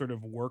get to sort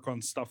of work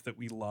on stuff that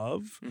we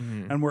love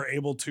and we're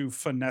able to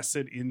finesse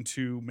it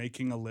into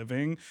making a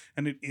living,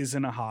 and it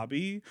isn't a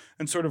hobby.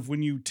 And sort of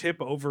when you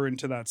tip over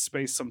into that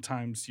space,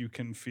 sometimes you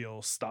can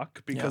feel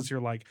stuck because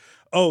you're like,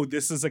 oh,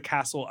 this is a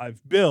castle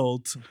I've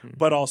built,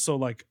 but also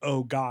like,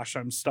 oh gosh,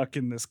 I'm stuck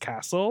in this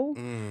castle.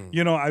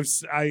 You know, I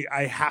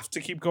have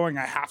to keep going.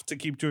 I have to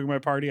keep doing my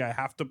party. I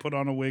have to put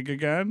on a wig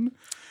again.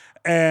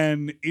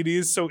 And it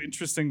is so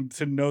interesting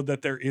to know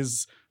that there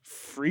is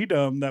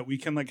freedom that we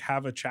can like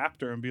have a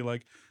chapter and be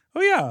like,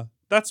 oh yeah,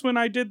 that's when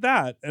I did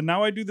that. And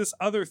now I do this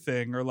other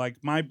thing, or like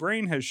my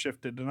brain has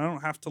shifted and I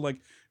don't have to like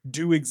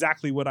do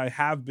exactly what I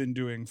have been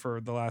doing for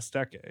the last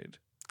decade.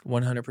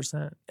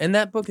 100%. And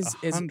that book is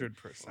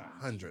 100%.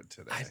 100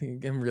 today. I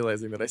think I'm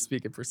realizing that I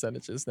speak in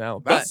percentages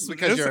now. That's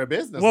because you're a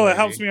business Well, lady. it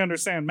helps me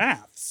understand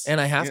maths. And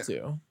I have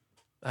to.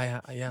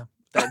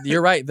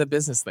 You're right. The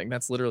business thing.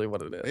 That's literally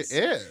what it is.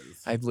 It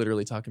is. I've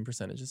literally talked in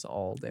percentages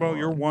all day. Well,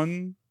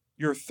 long.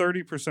 you're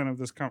 30% of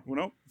this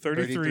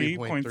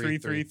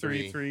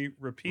 33.3333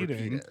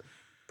 repeating.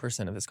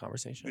 Percent of this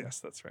conversation. Yes,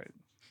 that's right.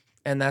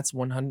 And that's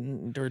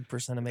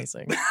 100%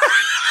 amazing.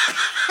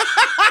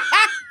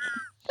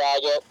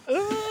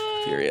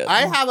 Period.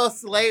 I have a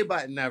slay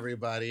button,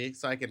 everybody,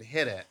 so I can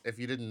hit it. If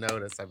you didn't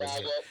notice, I've been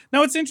hitting.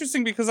 Now, it's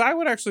interesting because I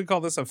would actually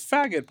call this a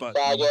faggot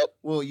button.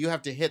 Well, you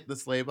have to hit the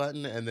slay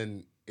button, and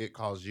then it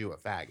calls you a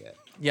faggot.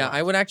 Yeah,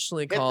 I would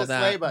actually call hit the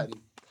that. slay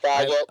button.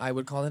 I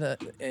would call it a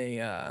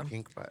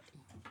pink button.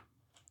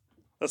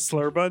 A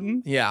slur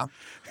button? Yeah.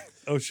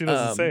 Oh, she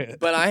doesn't say it.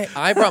 But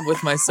I brought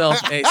with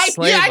myself a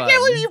slay button. I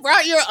can't believe you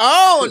brought your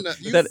own.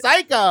 You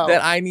psycho.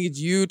 That I need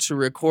you to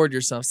record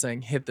yourself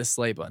saying, hit the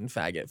slay button,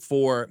 faggot,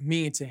 for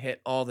me to hit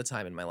all the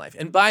time in my life.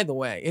 And by the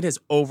way, it has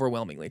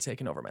overwhelmingly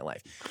taken over my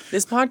life.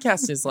 This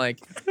podcast is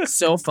like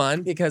so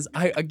fun because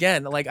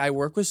I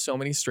work with so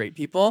many straight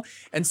people.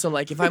 And so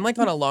like if I'm like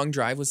on a long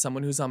drive with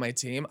someone who's on my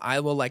team, I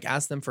will like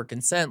ask them for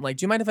consent. Like,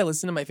 do you mind if I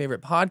listen to my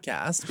favorite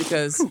podcast?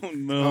 Because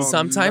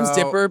sometimes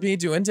Dipper be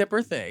doing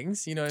Dipper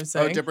things. You know what I'm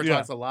saying? Oh, Dipper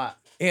talks a lot.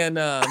 And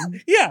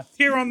yeah,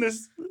 here on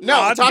this No,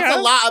 podcast. he talks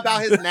a lot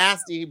about his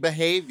nasty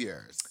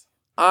behaviors.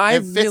 I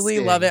And really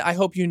love it. fisting. I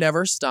hope you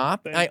never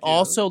stop. Thank I you.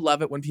 also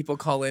love it when people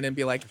call in and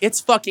be like, it's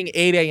fucking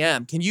 8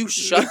 a.m. Can you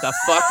shut the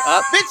fuck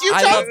up? Bitch, you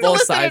I chose love to both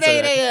listen sides at of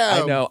it. 8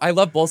 a.m.. I know. I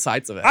love both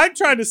sides of it. I'm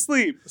trying to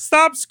sleep.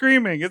 Stop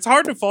screaming. It's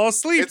hard to fall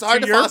asleep. It's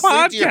hard to your fall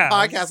asleep to your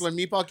podcast. podcast when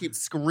Meatball keeps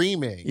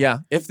screaming. Yeah,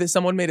 if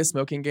someone made a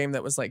smoking game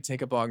that was like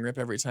take a bong rip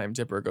every time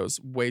Dipper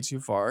goes way too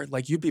far,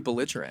 like you'd be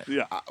belligerent.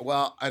 Yeah.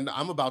 Well, and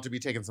I'm about to be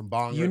taking some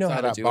bong. You rips know out how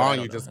of to that do it. I bong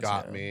don't you know just how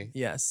got to. me.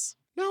 Yes.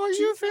 No, are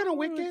you a fan of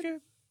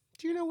Wicked?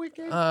 Do you know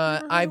Wicked?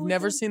 I've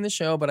never seen the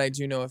show, but I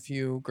do know a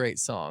few great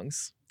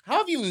songs. How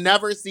have you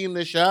never seen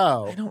the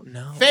show? I don't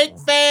know. Fake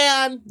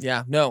fan.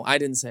 Yeah, no, I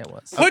didn't say it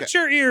was. Put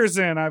your ears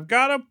in. I've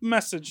got a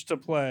message to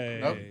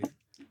play. Oh.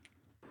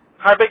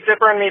 Hi, Big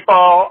Dipper and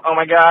Meatball. Oh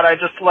my God, I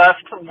just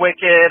left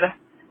Wicked,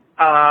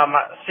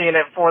 seeing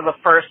it for the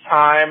first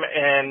time,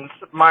 and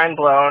mind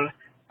blown.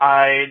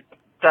 I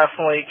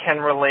definitely can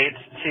relate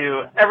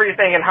to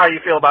everything and how you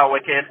feel about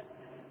Wicked,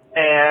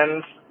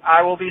 and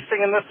I will be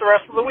singing this the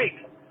rest of the week.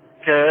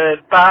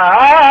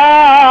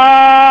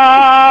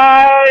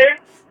 Goodbye.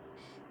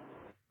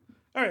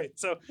 All right.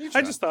 So You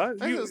I just thought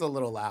I think it was a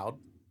little loud.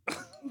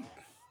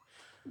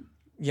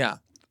 Yeah.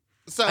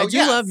 So I do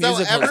yeah, love so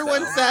musicals,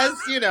 everyone though. says,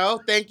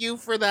 thank you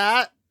for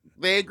that.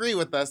 They agree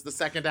with us. The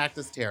second act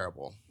is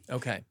terrible.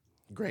 Okay.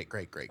 Great.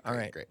 All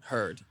right. Great.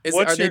 Heard.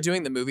 What's Are they your-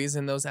 doing the movies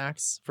in those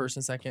acts, first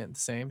and second, the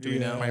same? Do we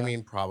Yeah. know? I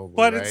mean, probably.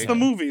 But right? it's the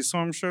movie, so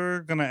I'm sure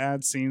they're gonna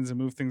add scenes and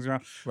move things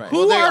around. Right.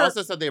 Well, Who they are-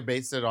 also said they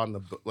based it on the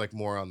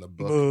more on the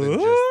book than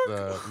just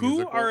the Who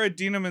musical. are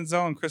Idina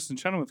Menzel and Kristen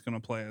Chenoweth going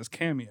to play as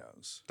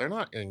cameos? They're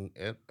not in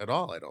it at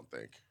all. I don't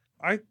think.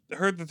 I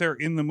heard that they're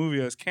in the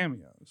movie as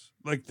cameos.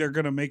 Like they're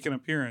going to make an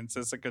appearance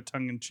as like a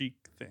tongue-in-cheek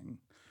thing.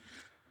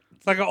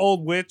 It's like an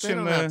old witch They in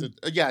don't the. have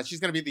to. Yeah, she's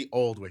gonna be the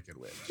old Wicked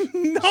Witch.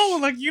 No,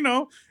 like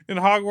in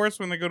Hogwarts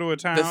when they go to a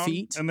town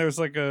Feet? and there's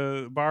like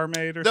a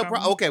barmaid or something.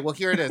 Okay, well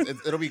here it is.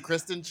 It'll be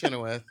Kristen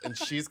Chenoweth, and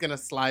she's gonna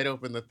slide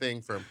open the thing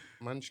for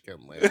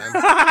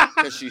Munchkinland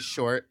because she's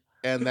short,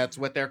 and that's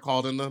what they're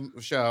called in the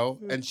show.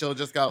 And she'll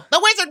just go, "The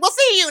wizard will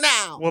see you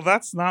now." Well,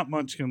 that's not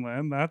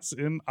Munchkinland. That's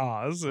in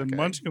Oz, and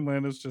Okay.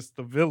 Munchkinland is just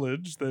the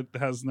village that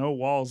has no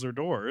walls or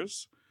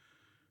doors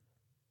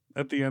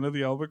at the end of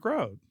the Elvic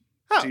Road.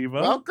 Oh,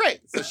 Diva. well,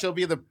 great. So she'll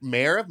be the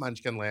mayor of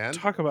Munchkinland.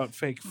 Talk about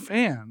fake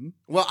fan.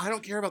 Well, I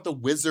don't care about the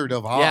Wizard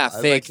of Oz. Yeah,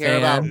 I fake care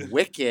fan. about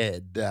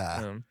Wicked.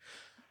 Um,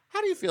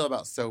 How do you feel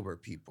about sober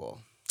people?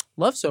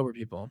 love sober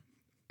people.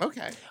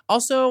 Okay.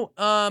 Also,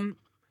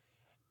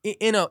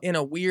 in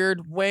a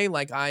weird way,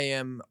 like I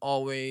am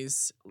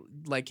always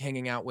like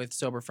hanging out with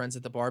sober friends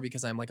at the bar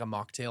because I'm like a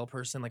mocktail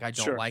person. Like I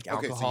don't Sure. like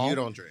Okay, alcohol. so you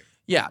don't drink.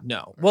 Yeah,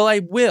 no. Well, I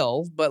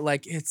will, but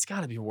like it's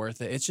got to be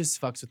worth it. It just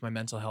fucks with my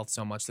mental health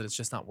so much that it's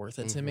just not worth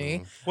it to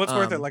me. What's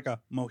worth it? Um, Like a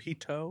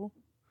mojito?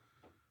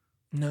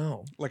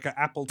 No, Like an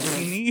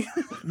appletini?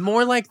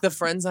 more like the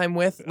friends I'm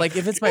with. Like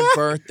if it's my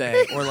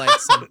birthday or like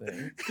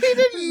something. He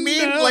didn't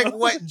mean No. like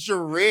what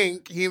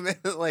drink. He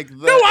meant like the.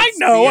 No, I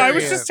know. I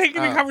was just experience.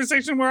 taking the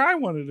conversation where I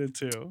wanted it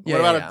to.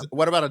 Yeah,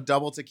 What about a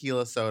double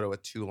tequila soda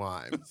with 2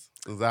 limes?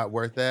 Is that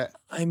worth it?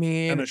 I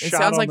mean, And a it shot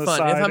sounds on like the fun.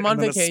 side If I'm on and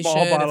then a vacation,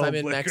 small if bottle I'm of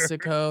in liquor.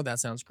 Mexico, that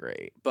sounds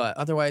great. But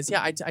otherwise,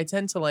 yeah, I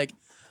tend to like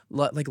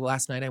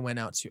last night I went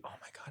out to, oh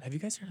my God, have you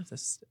guys heard of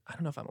this? I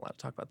don't know if I'm allowed to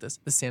talk about this.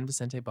 The San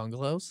Vicente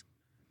Bungalows.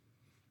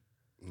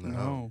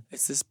 No.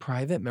 It's this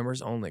private members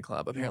only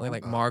club. Apparently,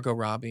 like Oh. Margot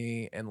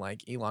Robbie and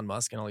like Elon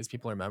Musk and all these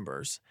people are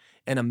members.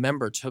 And a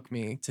member took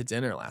me to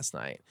dinner last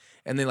night,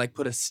 and they like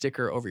put a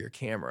sticker over your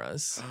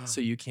cameras so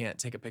you can't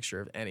take a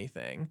picture of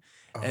anything.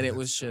 Oh, and it that's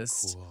was so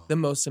just cool. the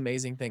most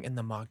amazing thing. And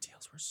the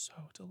mocktails were so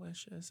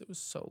delicious. It was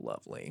so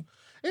lovely.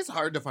 It's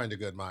hard to find a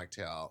good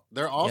mocktail.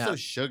 They're also Yeah.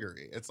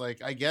 sugary. It's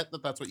like I get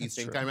that that's what you That's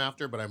think true. I'm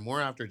after, but I'm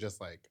more after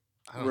just like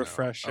I don't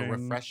Refreshing. know, a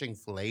refreshing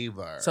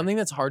flavor. Something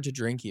that's hard to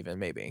drink, even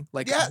maybe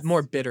like Yes.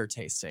 more bitter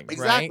tasting. Right?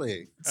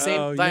 Exactly. Same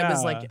Oh, vibe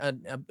as yeah.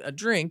 like a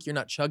drink. You're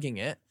not chugging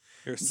it.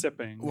 You're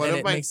sipping. One And of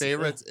it my makes it-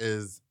 favorites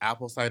is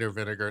apple cider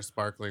vinegar,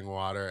 sparkling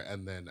water,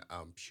 and then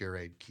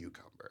pureed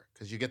cucumber.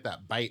 Because you get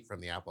that bite from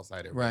the apple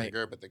cider Right.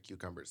 vinegar, but the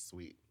cucumber's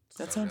sweet.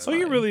 That sounds So good.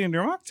 you're fine. really in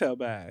your mocktail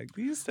bag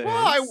these days.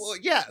 Well,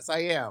 yes,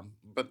 I am.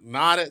 But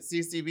not at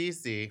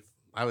CCBC.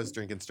 I was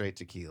drinking straight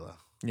tequila.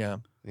 Yeah.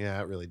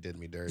 Yeah, it really did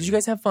me dirty. Did you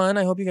guys have fun?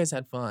 I hope you guys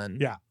had fun.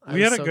 Yeah, I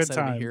we was had a so good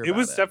excited to time. hear It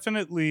was about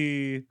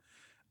definitely,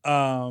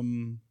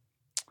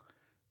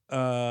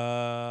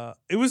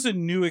 it was a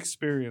new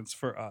experience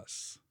for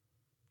us.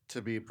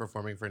 To be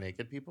performing for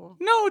naked people?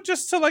 No,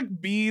 just to like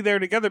be there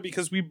together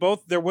because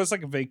there was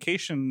like a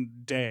vacation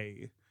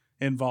day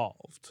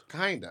involved.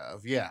 Kind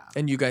of, yeah.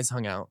 And you guys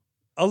hung out.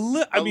 I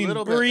mean,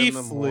 little bit in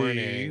the briefly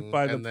morning,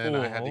 by the and then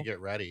pool. I had to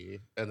get ready,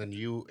 and then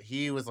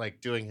he was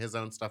like doing his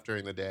own stuff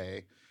during the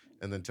day,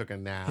 and then took a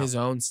nap. His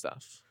own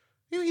stuff.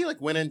 He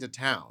like went into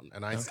town,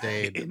 and I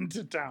stayed.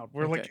 into town.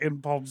 We're Okay. like in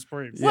Palm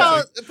Springs.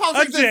 Well, Palm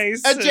Springs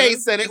is Adjacent.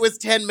 adjacent. It was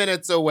 10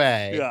 minutes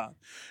away. Yeah.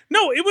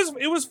 No, it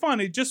was fun.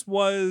 It just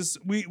was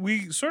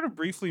we sort of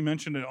briefly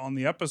mentioned it on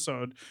the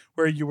episode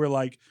where you were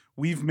like,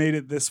 we've made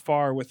it this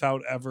far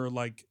without ever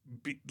like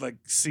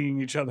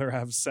seeing each other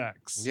have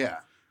sex. Yeah.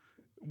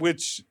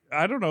 which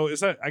I don't know. Is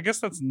that? I guess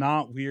that's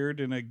not weird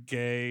in a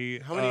gay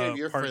How many of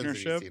your friends have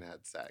you partnership. seen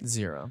had sex?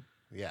 0.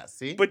 Yeah,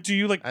 see? But do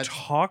you like That's-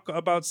 talk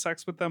about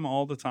sex with them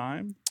all the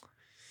time?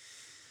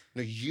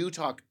 No, you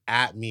talk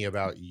at me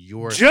about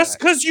your Just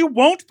sex. because you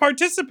won't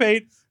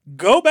participate,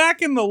 go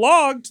back in the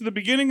log to the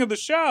beginning of the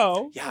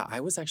show. Yeah, I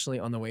was actually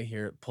on the way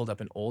here, pulled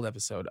up an old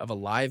episode of a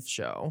live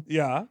show,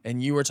 Yeah.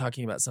 and you were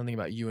talking about something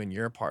about you and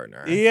your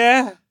partner.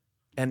 Yeah.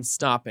 And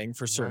stopping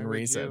for certain Why would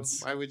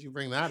reasons. Why would you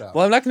bring that up?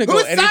 Well, I'm not going to go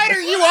Whose any. side are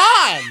you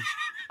on?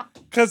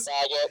 Because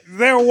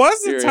there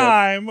was a Period.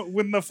 time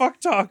when the fuck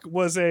talk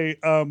was a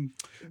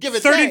Give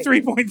it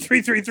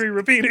 33.333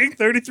 repeating,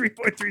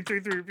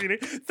 33.333 repeating,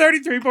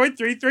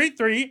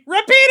 33.333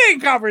 repeating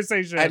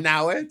conversation. And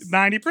now it's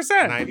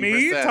 90%.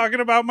 Me 90%. talking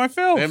about my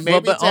film. And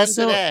maybe but 10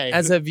 also, today.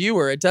 as a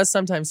viewer, it does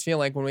sometimes feel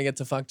like when we get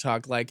to fuck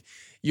talk, like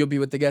you'll be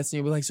with the guest and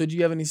you'll be like, "So, do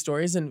you have any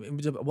stories?"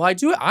 And well, I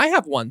do. I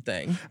have one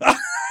thing.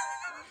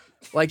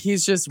 Like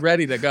he's just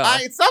ready to go.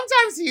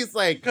 Sometimes he's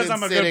like Because been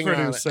I'm a good sitting on it,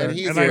 producer. and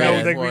he's I know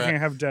ready that we for it. can't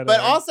have dead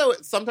But air. also,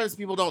 sometimes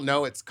people don't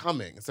know it's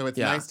coming, so it's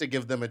Yeah. nice to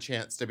give them a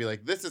chance to be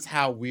like, "This is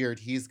how weird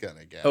he's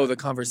gonna get." Oh, the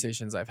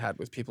conversations I've had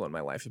with people in my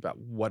life about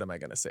what am I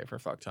going to say for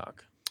fuck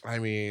talk. I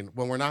mean,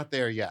 when we're not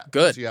there yet,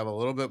 Good. So you have a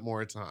little bit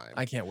more time.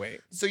 I can't wait.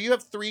 So you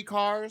have 3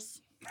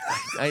 cars.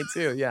 I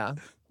do, yeah.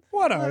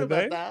 What What are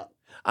about they? that?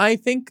 I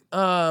think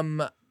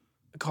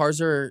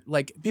cars are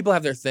like people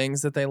have their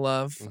things that they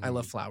love. I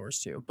love flowers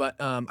too, but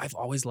I've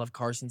always loved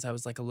cars since I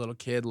was like a little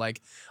kid.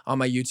 Like on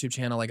my YouTube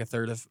channel, like a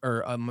third of,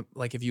 or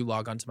like if you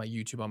log onto my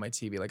YouTube on my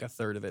TV, like a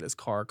third of it is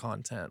car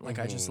content. Like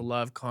I just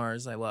love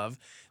cars. I love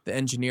the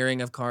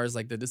engineering of cars,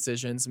 like the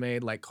decisions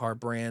made, like car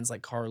brands,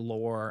 like car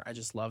lore. I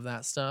just love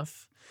that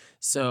stuff.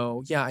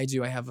 So yeah, I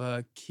do. I have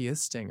a Kia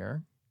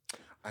Stinger.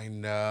 I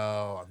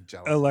know. I'm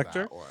jealous.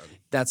 Electric? Of that one.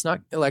 That's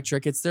not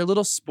electric. It's their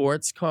little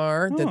sports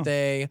car that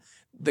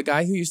the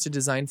guy who used to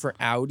design for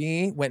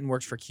Audi went and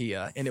worked for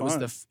Kia. And it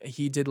was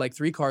he did like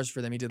 3 cars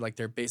for them. He did like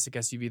their basic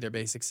SUV, their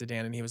basic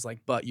sedan. And he was like,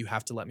 but you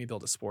have to let me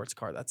build a sports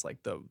car. That's like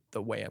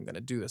the way I'm going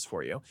to do this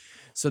for you.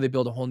 So they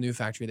build a whole new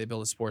factory. They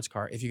build a sports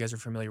car. If you guys are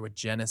familiar with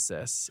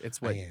Genesis,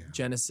 it's what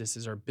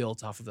Genesises are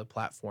built off of the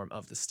platform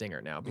of the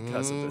Stinger now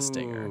because of the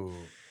Stinger. Ooh.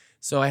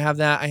 So I have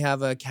that. I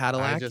have a I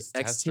Cadillac just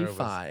test drove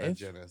a XT5.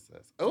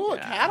 Genesis. Oh,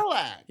 Yeah. a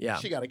Cadillac. Yeah.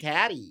 She got a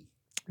caddy.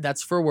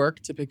 That's for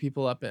work to pick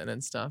people up in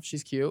and stuff.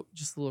 She's cute.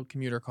 Just a little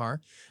commuter car.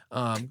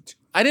 I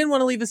didn't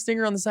want to leave the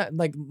Stinger on the side.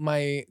 Like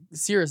my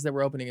Cirrus that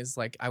we're opening is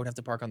like I would have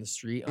to park on the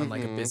street on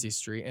like a busy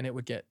street and it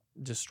would get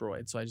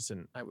destroyed. So I just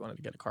didn't. I wanted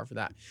to get a car for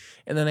that.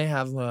 And then I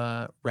have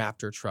a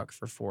Raptor truck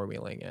for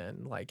 4-wheeling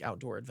and like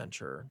outdoor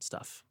adventure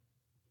stuff.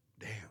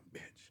 Damn,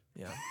 bitch.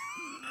 Yeah.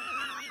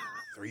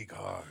 3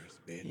 cars,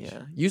 bitch.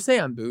 Yeah. You say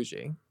I'm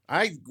bougie.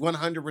 I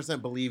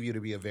 100% believe you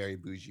to be a very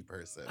bougie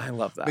person. I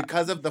love that.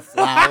 Because of the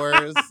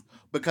flowers,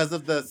 because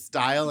of the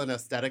style and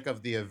aesthetic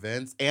of the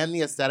events, and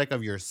the aesthetic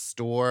of your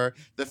store.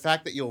 The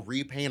fact that you'll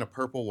repaint a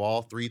purple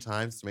wall 3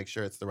 times to make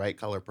sure it's the right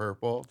color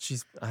purple.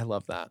 I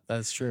love that.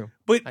 That's true.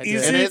 But I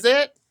is did. And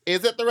it?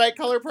 is it the right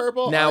color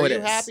purple? Now Are it you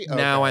is. happy?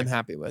 Now Okay. I'm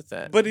happy with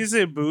it. But is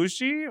it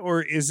bougie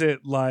or is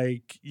it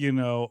like,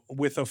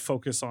 with a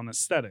focus on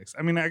aesthetics?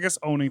 I mean, I guess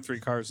owning 3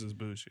 cars is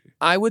bougie.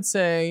 I would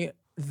say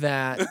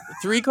that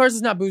 3 cars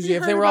is not bougie. You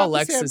if they heard were all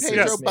about the San Lexuses.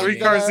 Pedro Yes, Maybe. 3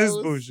 cars is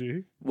Bungalows.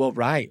 bougie. Well,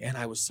 right. And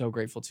I was so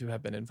grateful to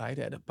have been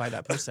invited by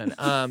that person.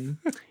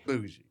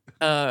 Bougie.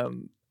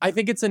 I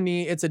think it's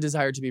a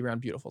desire to be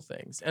around beautiful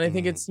things. And I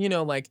think it's,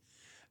 like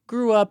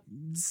grew up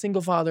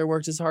single father,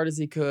 worked as hard as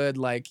he could,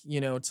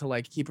 to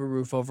like keep a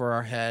roof over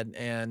our head.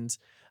 And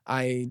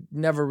I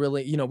never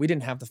really, we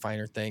didn't have the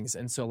finer things.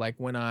 And so like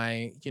when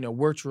I,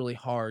 worked really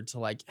hard to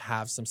like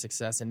have some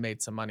success and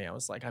made some money, I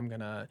was like, I'm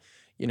going to,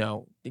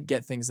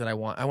 get things that I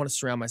want. I want to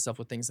surround myself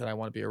with things that I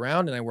want to be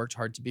around. And I worked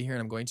hard to be here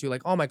and I'm going to.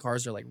 Like all my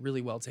cars are like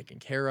really well taken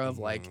care of.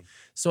 Like,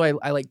 so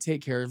I like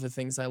take care of the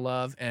things I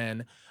love.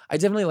 And I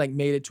definitely like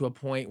made it to a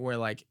point where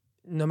like,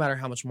 no matter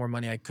how much more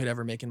money I could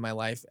ever make in my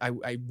life,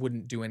 I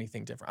wouldn't do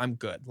anything different. I'm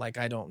good. Like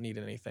I don't need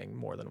anything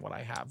more than what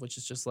I have, which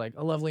is just like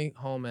a lovely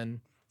home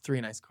and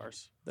 3 nice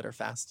cars that are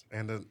fast.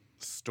 And a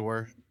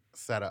store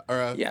setup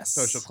or a Yes.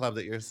 social club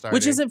that you're starting.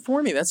 Which isn't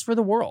for me. That's for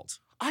the world.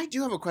 I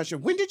do have a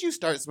question. When did you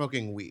start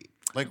smoking weed?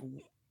 Like,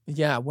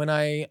 Yeah, when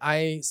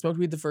I smoked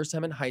weed the first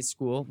time in high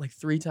school, like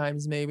 3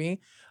 times maybe.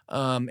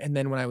 And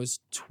then when I was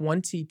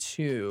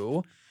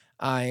 22,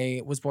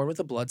 I was born with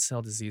a blood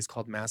cell disease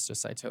called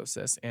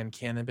mastocytosis, and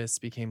cannabis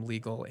became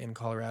legal in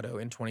Colorado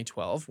in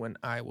 2012 when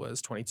I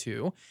was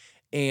 22.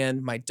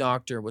 And my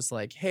doctor was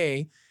like,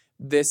 hey,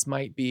 this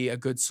might be a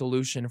good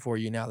solution for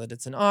you now that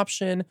it's an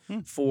option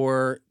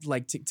for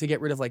like to get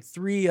rid of like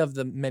 3 of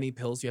the many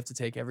pills you have to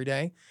take every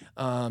day.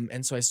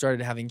 And so I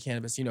started having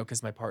cannabis,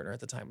 because my partner at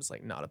the time was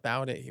like not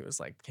about it. He was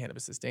like,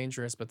 cannabis is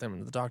dangerous. But then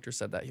when the doctor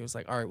said that, he was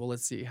like, all right, well,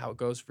 let's see how it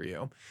goes for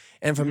you.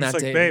 And from that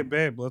It's day, like,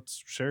 babe,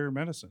 let's share your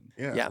medicine.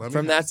 yeah, let me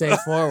from have that day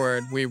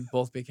forward, we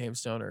both became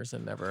stoners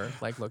and never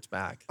like looked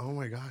back. Oh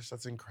my gosh,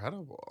 that's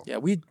incredible. Yeah,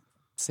 weed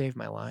saved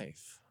my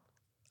life.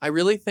 I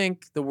really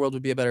think the world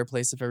would be a better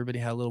place if everybody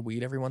had a little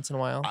weed every once in a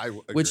while,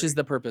 which is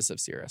the purpose of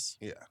Cirrus.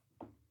 Yeah.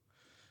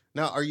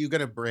 Now, are you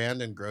going to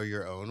brand and grow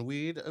your own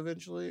weed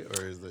eventually,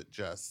 or is it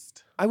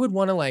just... I would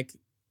want to like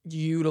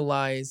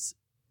utilize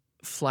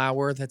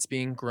flower that's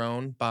being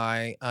grown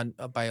by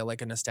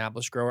like an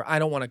established grower. I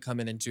don't want to come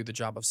in and do the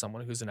job of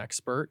someone who's an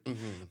expert,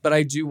 but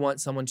I do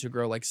want someone to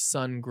grow like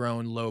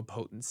sun-grown,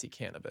 low-potency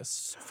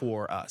cannabis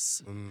for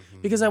us.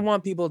 Because I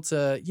want people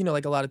to, you know,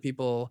 like a lot of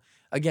people...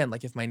 Again,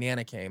 like if my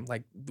Nana came,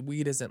 like the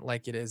weed isn't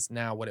like it is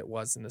now what it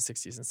was in the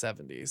 60s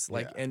and 70s.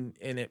 Like, and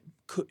it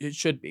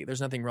should be. There's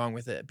nothing wrong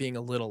with it being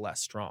a little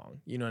less strong.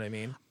 You know what I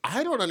mean?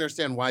 I don't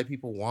understand why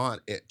people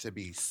want it to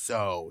be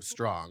so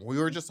strong. We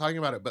were just talking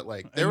about it, but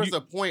like there was a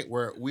point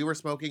where we were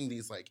smoking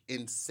these like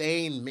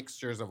insane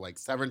mixtures of like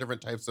 7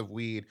 different types of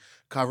weed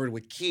covered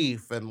with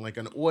keef and like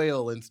an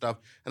oil and stuff.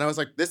 And I was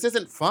like, this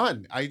isn't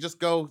fun. I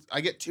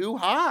get too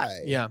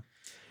high. Yeah.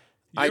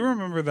 I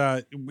remember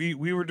that we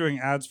were doing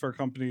ads for a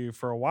company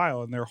for a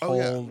while, and their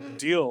whole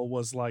deal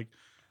was like,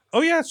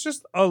 oh yeah, it's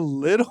just a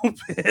little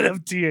bit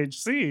of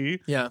THC,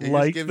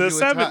 like the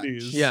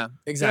 70s. Yeah,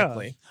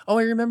 exactly. Yeah. Oh,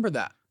 I remember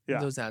that. Yeah.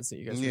 Those ads that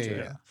you guys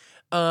were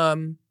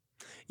doing.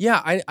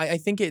 Yeah. I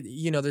think it,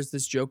 you know, there's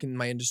this joke in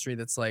my industry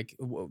that's like,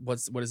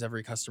 what does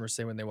every customer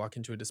say when they walk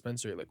into a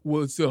dispensary? Like,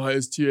 what's the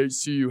highest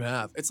THC you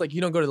have? It's like,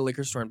 you don't go to the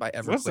liquor store and buy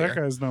Everclear. What's that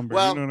guy's number?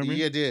 Well, you know what I mean?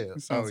 You do.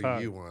 Hot.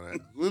 You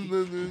want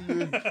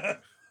it.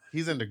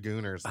 He's into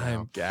gooners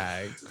now. I'm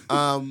gagged.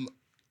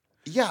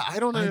 Yeah, I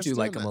don't understand. I do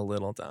like him a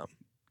little dumb.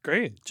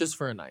 Great. Just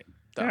for a night.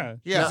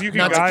 Dumb. Yeah. You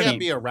can't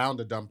be around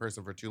a dumb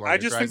person for too long. I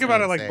just think about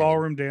it like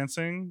ballroom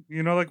dancing.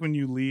 You know, like when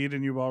you lead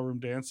and you ballroom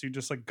dance, you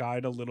just like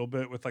guide a little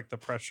bit with like the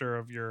pressure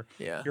of your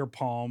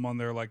palm on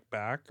their like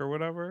back or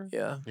whatever.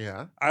 Yeah.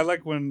 Yeah. I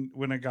like when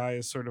a guy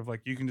is sort of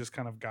like, you can just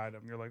kind of guide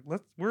him. You're like,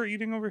 we're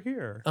eating over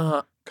here.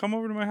 Come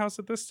over to my house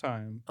at this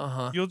time.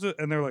 You'll just,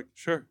 and they're like,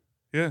 sure.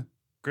 Yeah.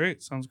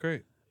 Great. Sounds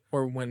great.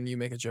 Or when you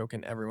make a joke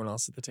and everyone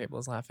else at the table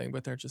is laughing,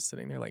 but they're just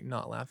sitting there like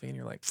not laughing, and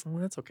you're like, "Oh,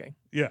 that's okay."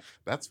 Yeah,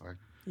 that's fine.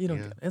 You don't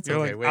get it. It's okay.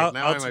 okay. Wait,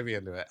 I might be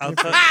into it.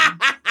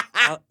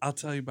 I'll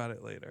tell you about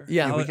it later.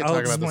 Yeah, we can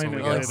talk about this when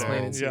we I'll get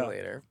explain it to you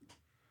later.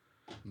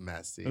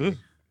 Messy.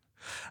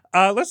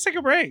 Let's take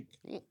a break.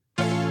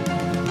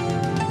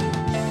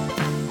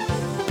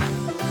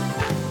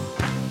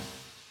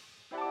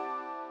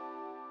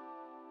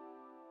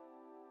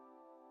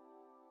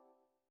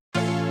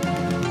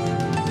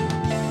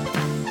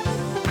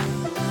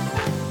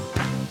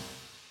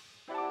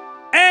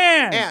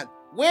 And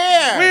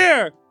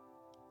we're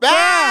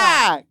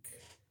back.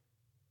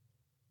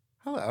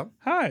 Hello.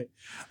 Hi.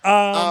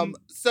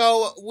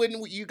 So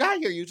when you got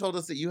here, you told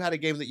us that you had a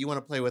game that you want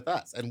to play with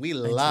us, and we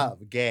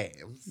love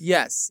games.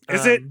 Yes.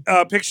 Is it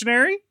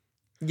Pictionary?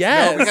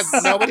 Yes. No,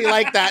 because nobody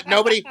liked that.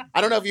 Nobody.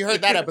 I don't know if you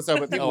heard that episode,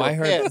 but people were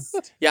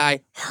pissed. Yeah, I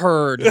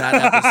heard that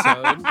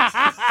episode.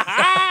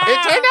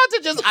 It turned out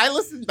to just. I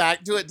listened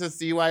back to it to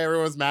see why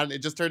everyone was mad, and it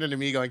just turned into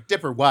me going,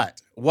 "Dipper,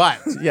 what? What?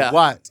 Yeah.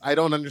 What? I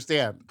don't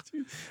understand."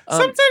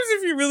 Sometimes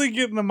if you really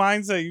get in the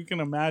mindset, you can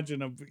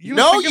imagine you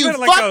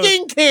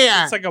fucking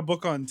can't. It's like a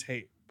book on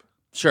tape.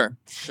 Sure.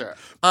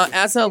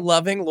 As a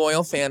loving,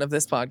 loyal fan of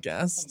this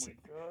podcast,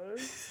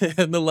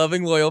 and the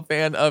loving, loyal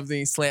fan of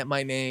the Slant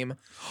My Name,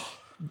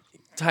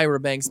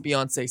 Tyra Banks,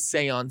 Beyonce,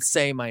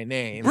 Say My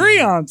Name.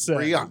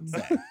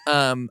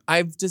 Beyonce.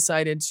 I've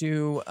decided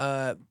to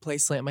play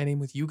Slant My Name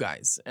with you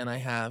guys, and I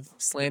have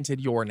slanted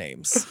your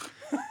names.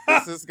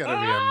 This is going to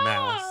be a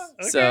mess.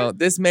 Okay. So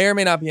this may or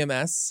may not be a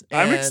mess.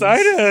 I'm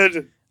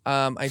excited.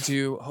 I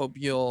do hope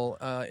you'll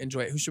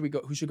enjoy it. Who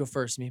should go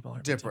first? Meatball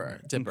or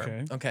Dipper.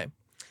 Dipper. Okay.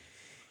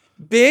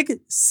 Big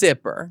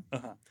Sipper.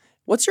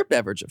 What's your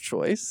beverage of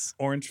choice?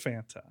 Orange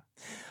Fanta.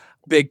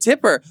 Big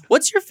Tipper.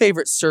 What's your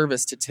favorite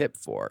service to tip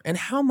for, and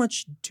how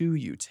much do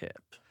you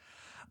tip?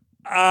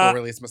 For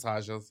release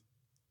massages.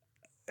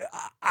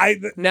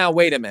 Now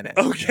wait a minute.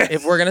 Okay.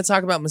 If we're gonna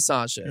talk about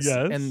massages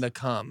and the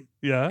cum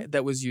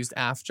that was used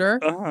after,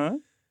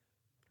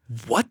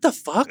 what the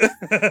fuck?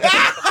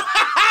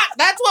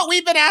 That's what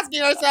we've been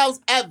asking ourselves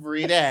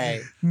every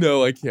day.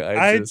 No, I can't.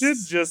 I did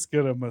just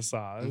get a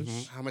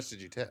massage. How much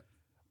did you tip?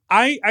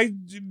 I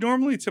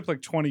normally tip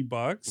like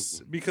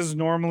 $20 because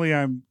normally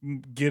I'm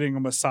getting a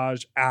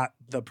massage at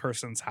the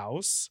person's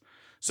house,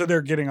 so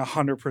they're getting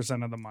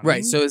 100% of the money.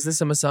 Right. So is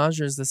this a massage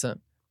or is this a?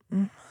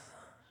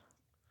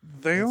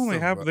 They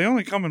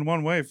only come in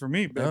one way for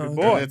me, baby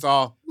boy. It's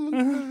all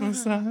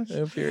massage.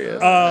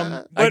 Period.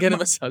 I get a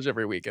massage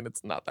every week, and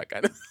it's not that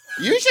kind of.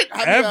 You should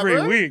have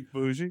every week,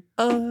 bougie.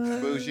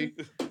 Bougie.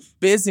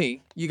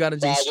 Busy. You got to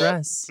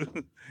de-stress.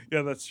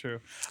 Yeah, that's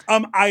true.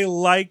 I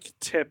like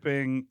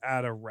tipping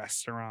at a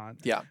restaurant.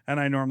 Yeah. And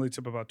I normally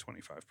tip about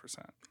 25%.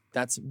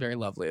 That's very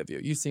lovely of you.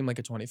 You seem like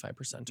a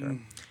 25%er.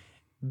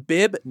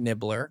 Bib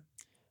Nibbler.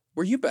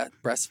 Were you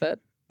breastfed?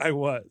 I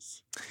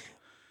was.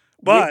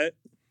 But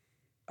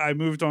I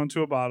moved on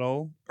to a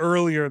bottle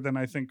earlier than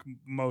I think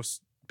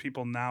most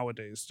people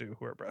nowadays do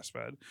who are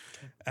breastfed.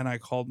 Okay. And I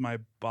called my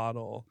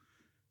bottle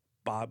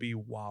Bobby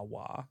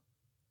Wawa.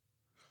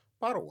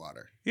 bottled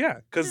water. Yeah,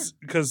 because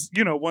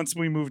you know, once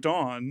we moved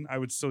on, I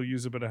would still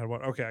use a bit of head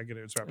water. Okay, I get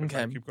it. It's rapid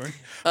fire. Okay. Keep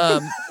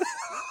going.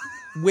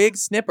 Wig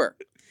snipper.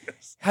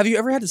 Have you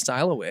ever had to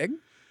style a wig?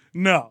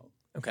 No,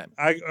 Okay.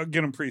 I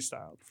get them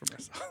pre-styled for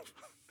myself.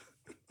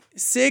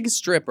 Sig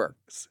stripper.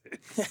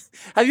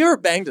 Have you ever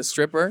banged a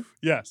stripper?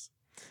 Yes.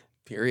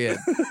 Period.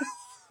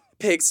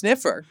 Pig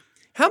sniffer.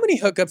 How many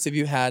hookups have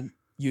you had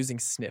using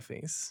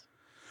sniffies?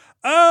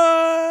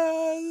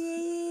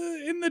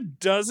 In the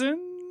dozens.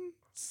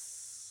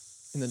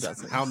 In the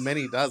dozen. How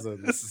many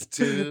dozens?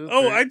 2?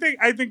 Oh, 3?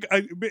 I think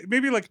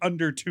maybe like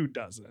under 2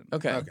 dozen.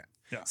 Okay. Okay.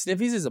 Yeah.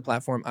 Sniffies is a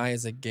platform I,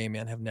 as a gay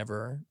man, have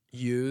never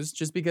used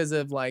just because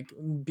of like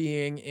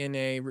being in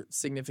a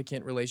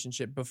significant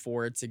relationship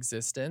before its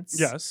existence.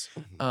 Yes.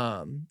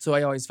 So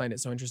I always find it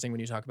so interesting when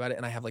you talk about it,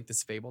 and I have like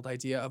this fabled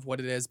idea of what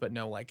it is, but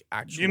no like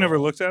actual. You never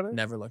looked at it?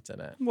 Never looked at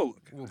it. Well,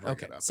 look. We'll bring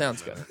Okay, it up.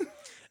 sounds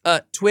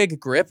good. Twig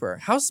gripper.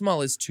 How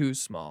small is too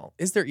small?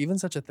 Is there even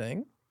such a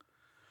thing?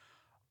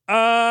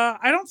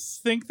 I don't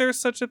think there's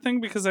such a thing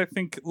because I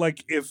think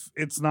like if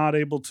it's not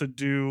able to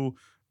do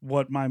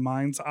what my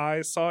mind's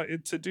eye saw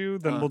it to do,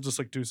 then we'll just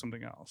like do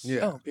something else.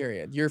 Yeah. Oh,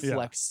 period. You're Yeah.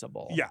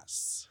 flexible.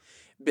 Yes.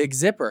 Big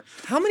zipper.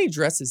 How many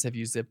dresses have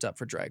you zipped up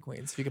for drag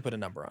queens? If you could put a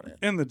number on it.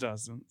 In the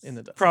dozens. In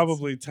the dozens.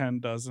 Probably 10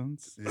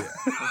 dozens. Yeah.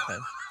 Okay.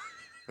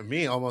 For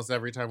me, almost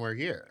every time we're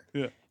here.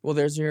 Yeah. Well,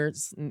 there's your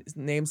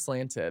name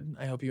slanted.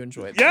 I hope you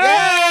enjoyed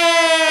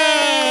that.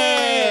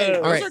 Yay!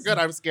 Those right. are good.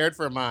 I'm scared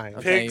for mine.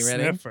 Okay. Pig you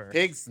ready? sniffer.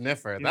 Pig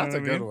sniffer. You know That's a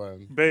what I good mean?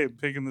 one. Babe,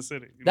 pig in the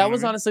city. You know That what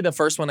was I mean? honestly the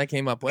first one I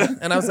came up with.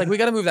 And I was like, we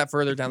got to move that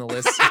further down the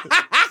list.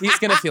 He's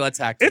going to feel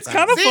attacked. It's with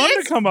that. kind of See, fun to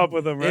it's- come up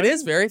with them, right? It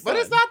is very fun.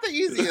 But it's not the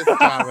easiest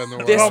job in the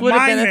world. This Well, would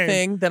have my been a name-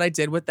 thing that I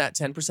did with that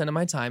 10% of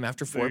my time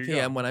after 4 There you go.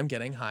 p.m. when I'm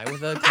getting high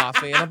with a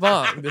coffee and a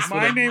bong. This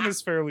My would've- name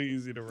is fairly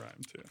easy to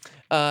rhyme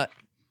too.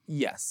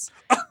 Yes.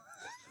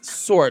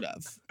 Sort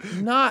of.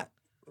 Not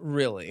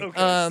really. Okay.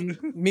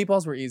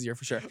 Meatballs were easier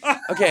for sure.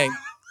 Okay.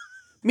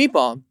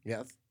 Meatball.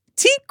 Yes.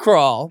 Teat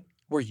crawl.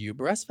 Were you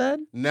breastfed?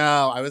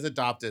 No, I was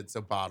adopted,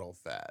 so bottle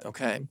fed.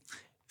 Okay.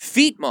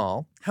 Feet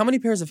mall. How many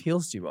pairs of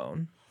heels do you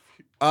own?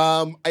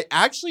 I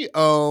actually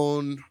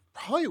own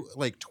probably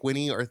like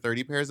 20 or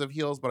 30 pairs of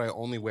heels, but I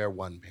only wear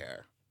one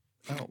pair.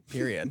 Oh,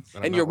 period.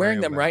 I'm And not you're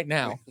wearing them them right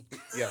now.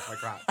 Yes, my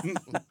Crocs.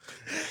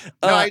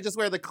 No, I just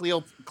wear the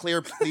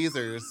clear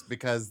pleasers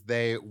because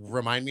they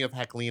remind me of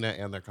Heclina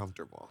and they're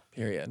comfortable.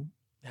 Period.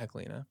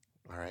 Heclina.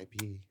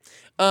 R.I.P.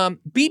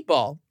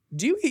 Beatball.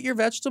 Do you eat your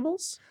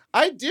vegetables?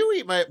 I do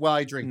eat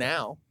I drink them,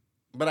 Now.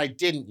 but I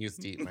didn't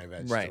used to eat my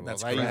vegetables. Right,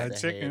 that's I correct.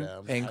 used to hate Chicken.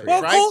 them. Pancreas. Well,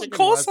 Fried chicken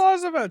was- coleslaw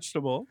is a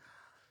vegetable.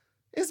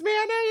 Is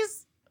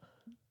mayonnaise?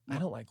 I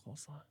don't like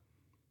coleslaw.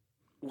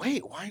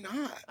 Wait, why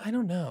not? I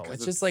don't know. 'Cause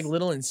It's just like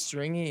little and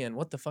stringy, and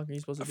what the fuck are you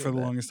supposed to do? For the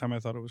with that? longest time, I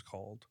thought it was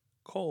called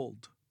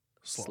cold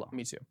slaw.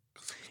 Me too.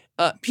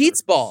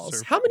 Pete's balls.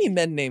 Serve How many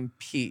men named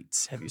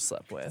Pete have you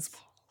slept with?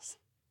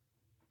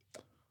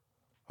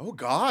 Oh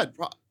God,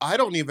 I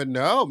don't even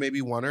know.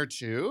 Maybe 1 or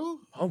 2.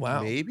 Oh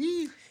wow.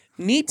 Maybe.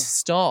 Neat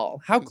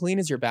stall. How clean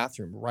is your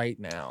bathroom right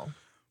now?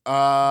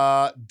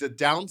 The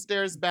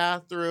downstairs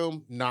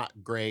bathroom,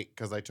 not great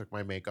because I took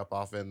my makeup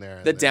off in there.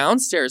 and The then-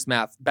 downstairs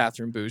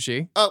bathroom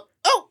bougie. Oh,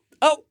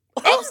 Oh.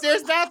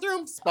 upstairs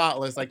bathroom,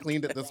 spotless. I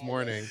cleaned it this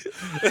morning.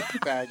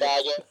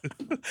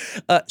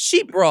 Faggot.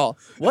 Sheep brawl.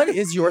 What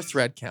is your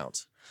thread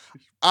count?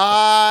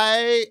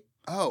 I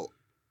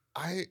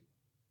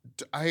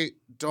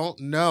don't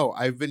know.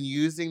 I've been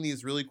using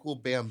these really cool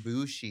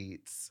bamboo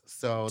sheets.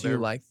 So Do you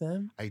like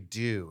them? I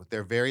do.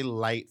 They're very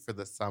light for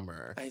the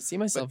summer. I see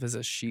myself as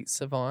a sheet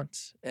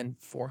savant, and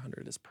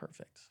 400 is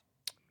perfect.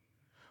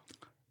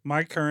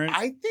 My current.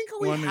 I think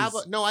we One have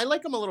is- no. I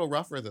like them a little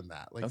rougher than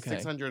that, like Okay.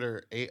 600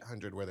 or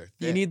 800, where they're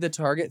thick. You need the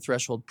Target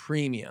threshold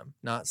premium,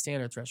 not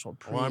standard threshold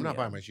Well, premium. I'm not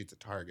buying my sheets at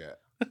Target.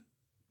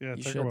 Yeah,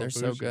 You talk should. about They're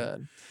so bougie.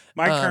 good.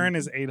 My Um, current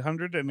is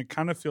 800, and it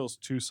kind of feels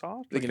too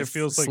soft. They Like can it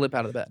feels like slip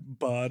out of the bed.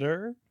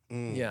 butter,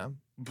 Mm. Yeah.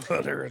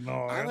 butter and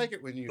all. I like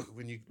it when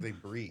they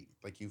breathe.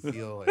 Like you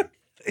feel like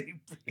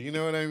you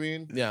know what I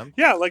mean. Yeah.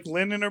 Yeah, like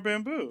linen or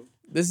bamboo.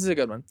 This is a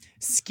good one.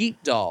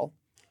 Skeet doll.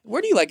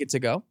 Where do you like it to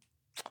go?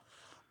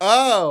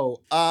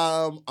 Oh,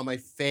 on my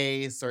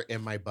face or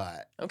in my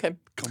butt. Okay.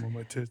 Come on,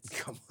 my tits.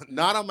 Come on,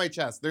 not on my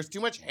chest. There's too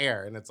much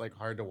hair and it's like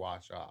hard to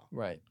wash off.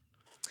 Right.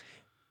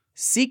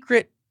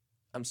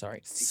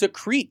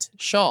 Secrete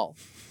shawl.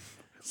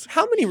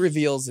 How many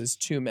reveals is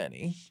too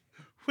many?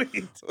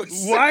 Wait,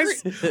 why?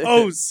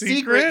 Oh,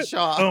 secret?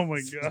 shawl. Oh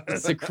my god.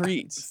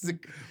 Secrete.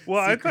 Well,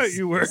 I thought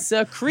you were.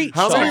 Secrete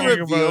How shawl. many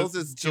Talking about reveals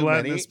is too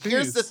many? gelatinous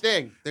Here's the peas.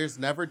 thing. There's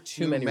never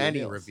too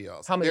many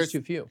reveals. How many There's is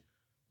too few?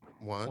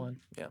 one.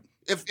 Yeah.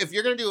 If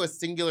you're gonna do a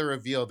singular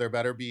reveal, there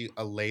better be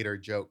a later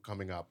joke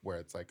coming up where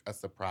it's like a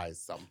surprise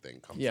something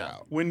comes Yeah.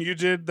 out. When you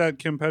did that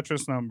Kim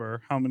Petras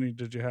number, how many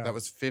did you have? That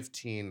was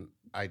 15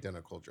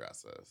 identical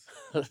dresses.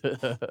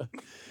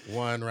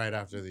 One right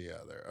after the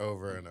other,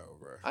 over and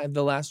over.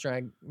 The last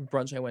drag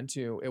brunch I went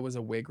to, it was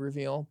a wig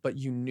reveal, but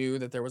you knew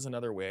that there was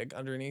another wig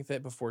underneath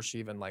it before she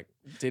even like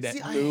did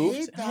it. I Moved.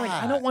 hate And I'm like,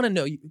 I that. don't want to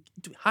know. You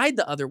hide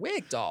the other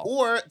wig, doll.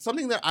 Or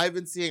something that I've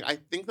been seeing, I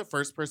think the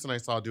first person I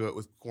saw do it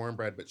was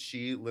Cornbread, but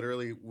she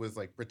literally was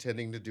like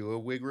pretending to do a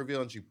wig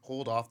reveal and she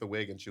pulled off the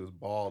wig and she was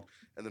bald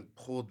and then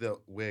pulled the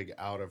wig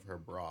out of her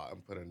bra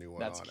and put a new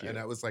one on. Cute. And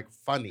it was like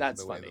funny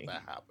That's the funny. way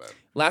that happened.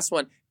 Last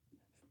one.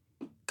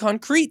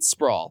 Concrete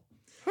sprawl.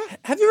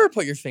 Have you ever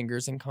put your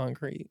fingers in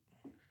concrete?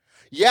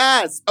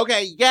 Yes.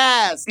 Okay.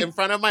 Yes. In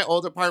front of my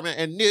old apartment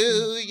in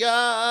New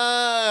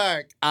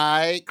York,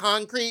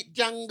 concrete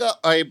jungle.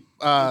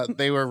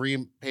 They were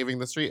repaving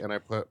the street, and I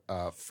put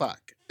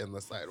 "fuck" in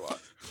the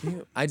sidewalk.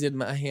 I did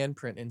my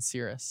handprint in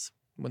Cirrus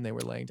when they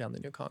were laying down the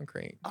new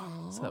concrete.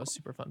 Oh, So that was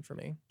super fun for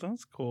me.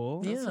 That's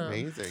cool. Yeah. that's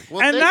amazing.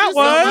 Well, And thank that you so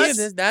was-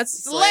 much.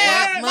 That's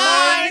Slap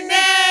my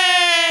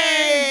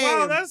name.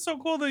 Wow, that's so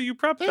cool that you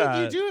prepped Thank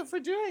that. you for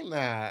doing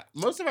that.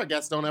 Most of our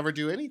guests don't ever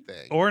do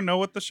anything. Or know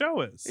what the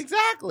show is.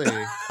 Exactly.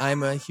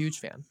 I'm a huge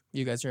fan.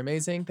 You guys are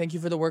amazing. Thank you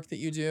for the work that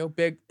you do.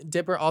 Big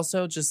Dipper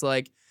also just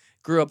like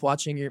grew up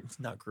watching your,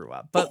 not grew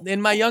up, but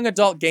in my young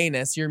adult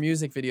gayness, your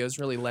music videos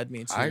really led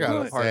me to I a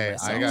gotta part say,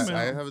 of myself.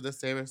 I have the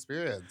same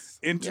experience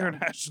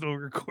International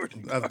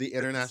recording of the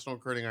international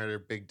recording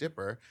artist Big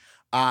Dipper.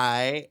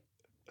 I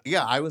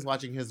was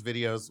watching his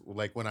videos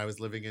like when I was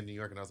living in New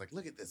York, and I was like,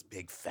 "Look at this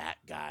big fat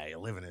guy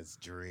living his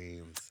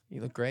dreams."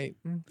 You look great.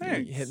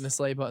 Thanks. You hitting the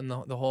sleigh button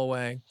the whole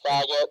way.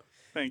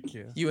 Thank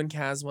you. You and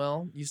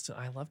Caswell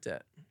I loved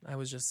it. I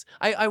was just,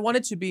 I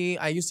wanted to be,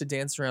 I used to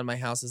dance around my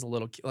house as a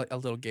little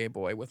gay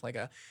boy with like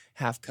a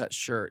half-cut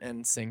shirt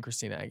and sing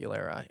Christina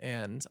Aguilera.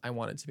 And I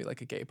wanted to be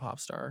like a gay pop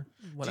star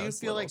when Do I you was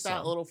feel little, like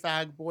that little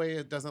fag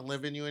boy doesn't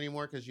live in you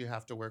anymore because you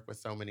have to work with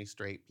so many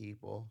straight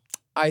people?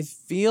 I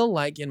feel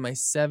like in my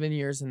 7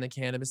 years in the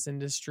cannabis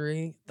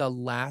industry, the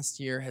last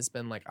year has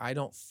been like, I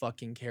don't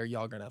fucking care.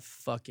 Y'all gonna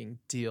fucking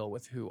deal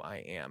with who I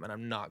am, and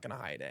I'm not gonna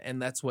hide it.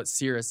 And that's what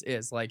Cirrus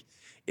is. Like,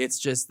 it's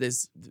just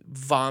this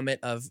vomit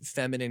of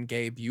feminine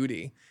gay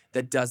beauty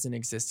that doesn't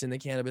exist in the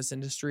cannabis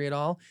industry at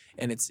all.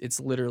 And it's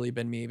literally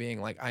been me being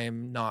like, I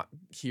am not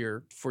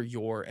here for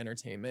your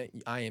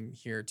entertainment. I am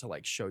here to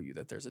like show you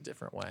that there's a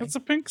different way. That's a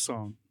Pink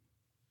song.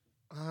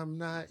 I'm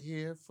not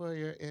here for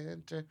your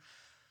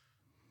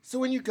So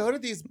when you go to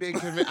these big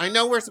I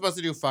know we're supposed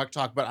to do fuck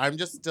talk, but I'm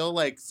just still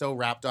like so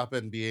wrapped up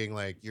in being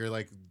like, you're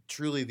like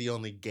truly the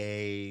only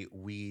gay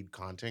weed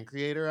content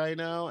creator I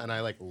know, and I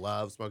like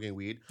love smoking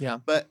weed. Yeah.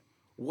 But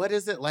what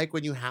is it like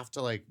when you have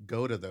to like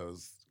go to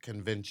those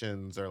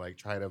conventions or like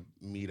try to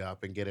meet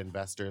up and get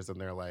investors and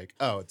they're like,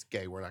 oh, it's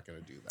gay, we're not going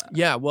to do that?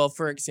 Yeah, well,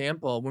 for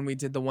example, when we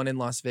did the one in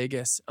Las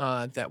Vegas,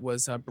 that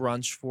was a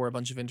brunch for a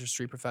bunch of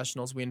industry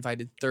professionals, we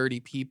invited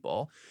 30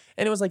 people,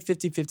 and it was like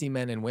 50-50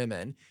 men and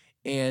women,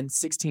 and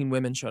 16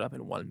 women showed up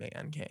and 1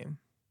 man came.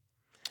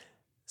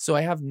 So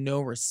I have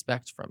no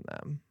respect from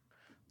them.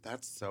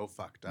 That's so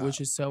fucked up.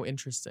 Which is so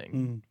interesting.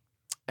 Mm.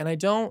 And I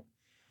don't,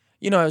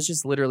 I was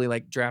just literally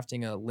like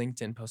drafting a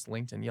LinkedIn post.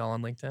 LinkedIn, y'all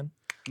on LinkedIn?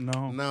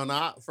 No. No,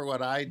 not for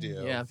what I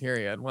do. Yeah,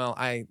 period. Well,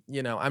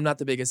 I'm not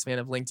the biggest fan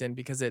of LinkedIn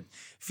because it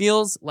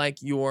feels like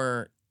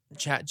you're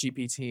chat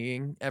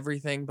GPTing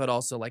everything, but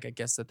also like I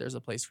guess that there's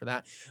a place for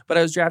that. But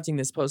I was drafting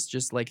this post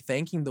just like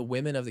thanking the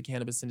women of the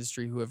cannabis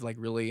industry who have like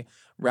really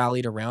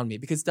rallied around me,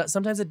 because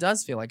sometimes it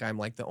does feel like I'm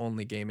like the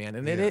only gay man,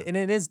 and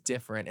it is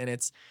different, and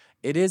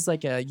it is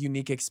like a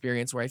unique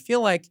experience where I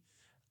feel like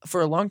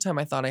for a long time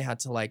I thought I had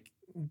to like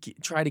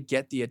try to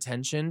get the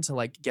attention to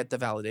like get the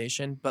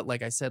validation, but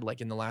like I said,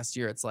 like in the last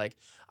year, it's like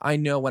I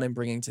know what I'm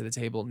bringing to the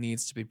table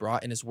needs to be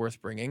brought and is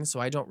worth bringing. So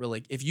I don't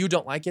really, if you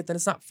don't like it, then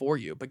it's not for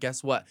you. But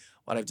guess what?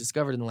 What I've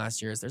discovered in the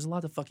last year is there's a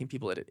lot of fucking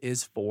people that it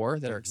is for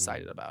that are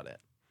excited about it.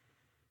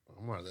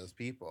 I'm one of those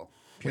people.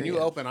 Period. When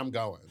you open, I'm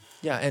going.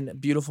 Yeah, and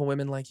beautiful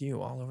women like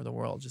you all over the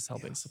world just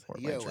helping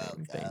support my You're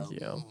dream.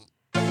 Thank welcome.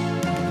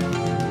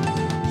 you.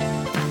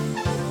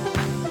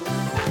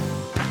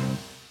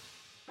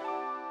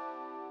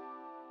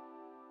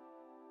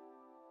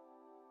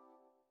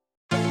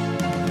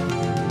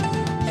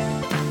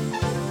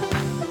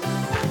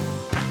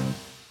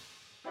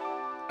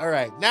 All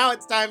right, now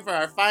it's time for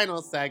our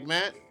final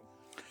segment.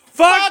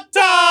 Fuck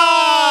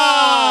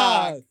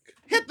talk!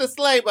 Hit the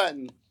sleigh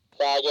button.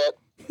 Faggot.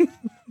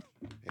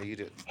 Yeah, you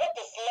do. Hit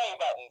the sleigh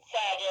button,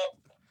 faggot.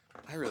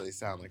 I really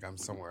sound like I'm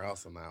somewhere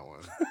else on that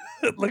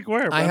one. Like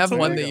where? I have one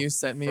that Pennsylvania? you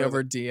sent me Further.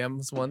 over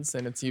DMs once,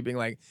 and it's you being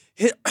like,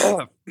 hit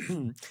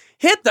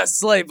the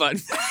sleigh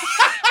button. Wait,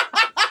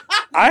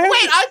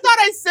 I thought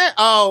I sent.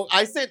 Oh,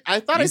 I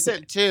thought I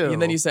sent two.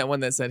 And then you sent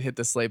one that said, hit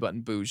the sleigh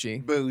button, bougie.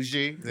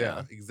 Bougie. Yeah,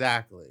 Yeah.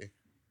 exactly.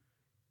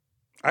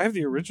 I have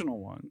the original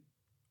one.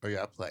 Oh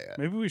yeah, play it.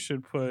 Maybe we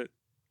should put,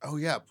 Oh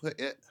yeah, put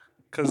it.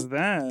 because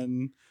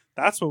then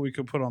that's what we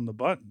could put on the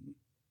button.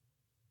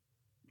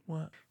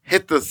 What?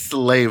 Hit the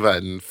sleigh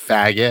button,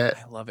 faggot.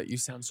 I love it. You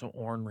sound so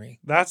ornery.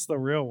 That's the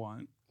real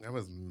one. I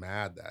was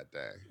mad that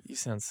day. You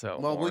sound so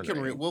Well,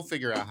 ornery. we'll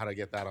figure out how to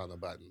get that on the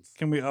buttons.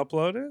 Can we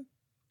upload it?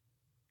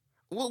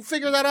 We'll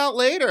figure that out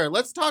later.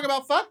 Let's talk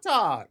about fuck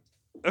talk.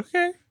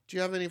 Okay. Do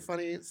you have any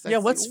funny sexy Yeah,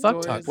 what's fuck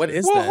talk? stories? What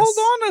is Well, this?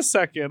 hold on a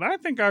second. I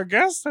think our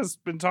guest has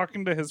been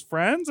talking to his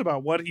friends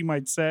about what he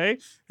might say.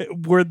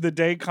 Would the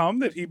day come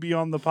that he be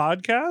on the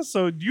podcast?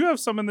 So you have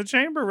some in the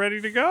chamber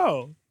ready to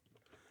go.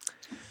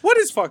 What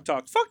is Fuck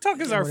Talk? Fuck Talk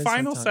is our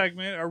final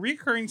segment, a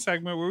recurring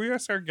segment where we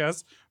ask our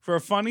guests for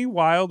a funny,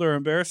 wild, or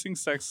embarrassing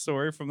sex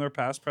story from their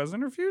past,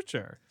 present, or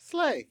future.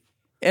 Slay.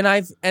 And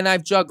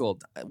I've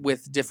juggled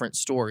with different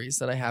stories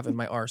that I have in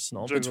my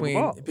arsenal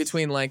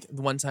between like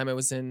one time I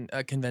was in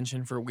a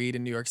convention for weed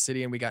in New York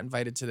City and we got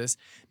invited to this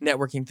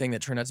networking thing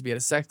that turned out to be at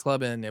a sex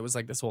club and it was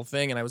like this whole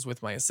thing and I was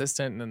with my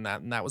assistant and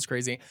that was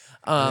crazy.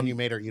 And you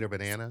made her eat a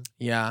banana?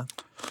 Yeah.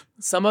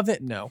 Some of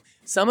it, no.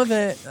 Some of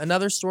it,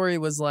 another story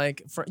was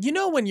like,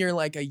 when you're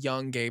like a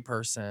young gay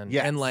person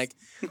and like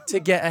to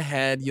get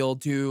ahead, you'll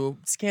do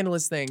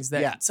scandalous things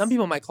that some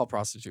people might call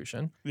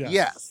prostitution.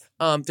 Yes.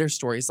 There's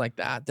stories like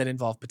that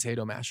involve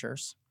potato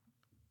mashers.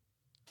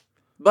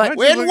 But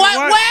in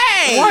what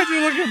way? Why'd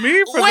you look at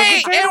me for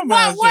the potato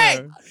masher?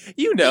 Way?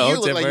 You know, you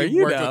look Dipper, like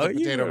you worked with a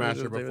potato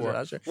masher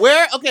before.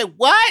 Where? Okay,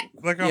 what?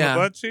 Like on the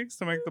butt cheeks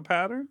to make the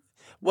pattern?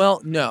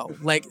 Well, no.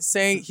 Like,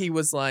 say he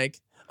was like,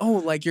 oh,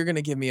 like you're going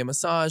to give me a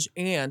massage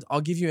and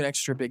I'll give you an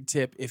extra big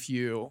tip if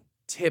you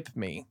tip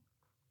me.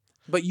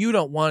 But you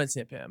don't want to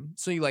tip him.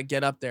 So you like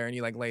get up there and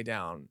you like lay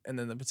down and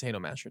then the potato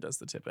masher does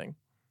the tipping.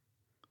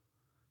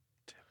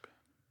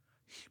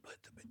 He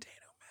put the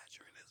potato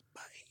masher in his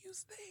butt. He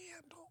used the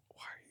handle.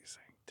 Why are you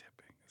saying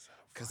tipping?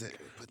 Because it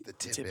put the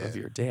tip of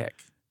your dick.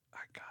 I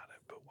got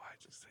it, but why'd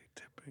you say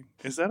tipping?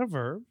 Is that a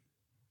verb?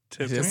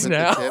 Tipping? It is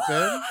now. Tip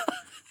in?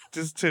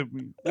 Just tip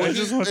me. Well, I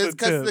just want it's the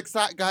because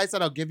tip. the guy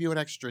said, I'll give you an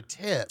extra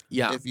tip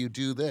Yeah. if you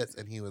do this.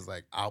 And he was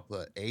like, I'll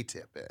put a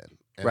tip in.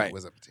 And Right. it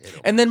was a potato.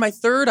 And then my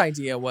third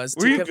idea was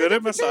Were you good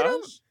at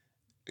massage?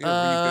 Yeah,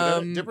 were you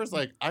good at it? Dipper's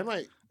like, I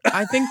might.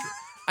 I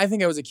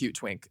think I was a cute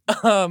twink.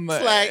 So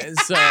Slay.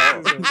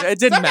 it didn't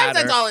Sometimes matter.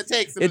 that's all it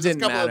takes. It Just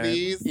didn't a couple matter. of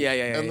these.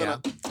 Yeah.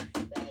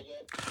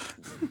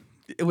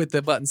 With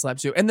the button slap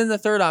too. And then the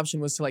third option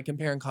was to like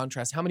compare and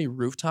contrast how many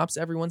rooftops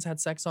everyone's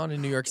had sex on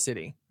in New York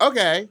City.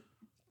 Okay.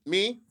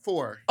 Me,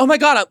 4. Oh my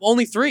God, I'm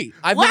only 3.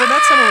 I've never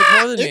met someone with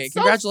more than me. It's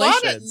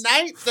Congratulations. so fun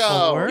at night,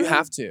 though. 4? You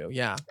have to,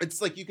 yeah.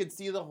 It's like you can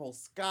see the whole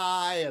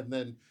sky, and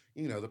then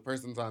the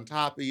person's on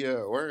top of you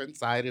or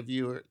inside of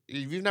you.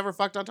 You've never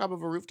fucked on top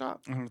of a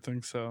rooftop? I don't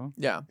think so.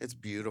 Yeah. It's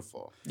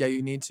beautiful. Yeah,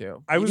 you need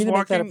to. I you was need to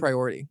make that a walking-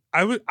 priority.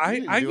 I You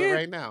get do it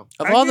right now.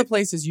 Of I all the get-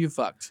 places you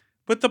fucked.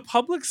 But the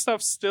public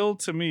stuff still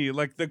to me,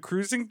 like the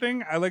cruising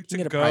thing, I like You to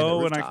get a private go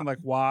and I rooftop. can like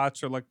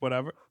watch or like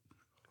whatever.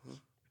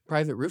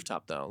 Private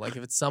rooftop though. Like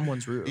if it's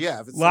someone's roof. Yeah.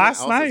 If it's Last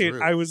someone else's night,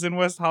 roof. I was in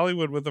West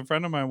Hollywood with a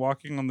friend of mine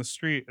walking on the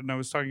street, and I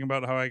was talking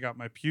about how I got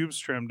my pubes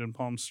trimmed in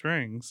Palm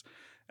Springs.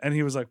 And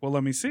he was like, well,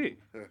 let me see.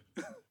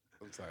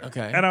 I'm sorry.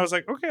 Okay. And I was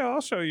like, okay,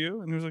 I'll show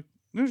you. And he was like,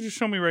 no, just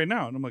show me right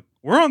now. And I'm like,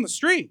 we're on the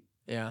street.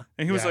 Yeah.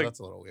 And he was like, that's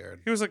a little weird.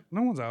 he was like,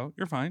 no one's out.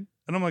 You're fine.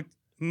 And I'm like,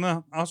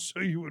 no, I'll show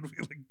you when we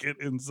like get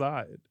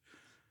inside.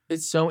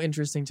 It's so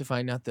interesting to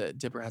find out that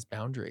Dipper has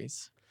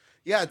boundaries.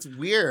 Yeah, it's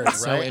weird,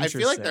 That's so right? I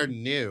feel like they're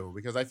interesting. new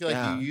because I feel like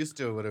Yeah. you used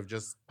to would have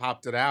just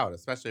popped it out,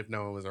 especially if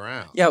no one was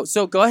around. Yeah,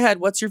 so go ahead.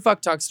 What's your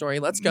fuck talk story?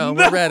 Let's go.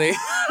 We're ready.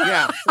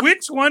 Yeah.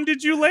 Which one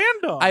did you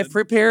land on? I've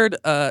prepared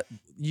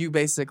you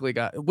basically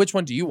got which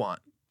one do you want?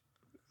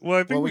 Well,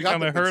 I think we got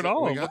kind of the heard pota-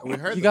 all we of got, them. we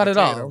heard You the got it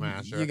potato all.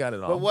 masher. You got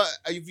it all. But what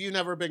have you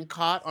never been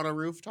caught on a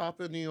rooftop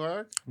in New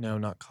York? No,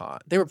 not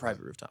caught. They were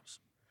private rooftops.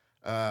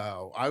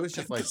 I was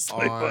just like Just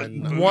like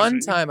on. what? One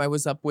time I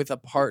was up with a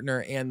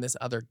partner and this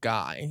other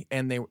guy,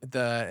 and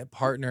the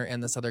partner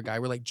and this other guy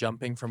were like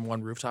jumping from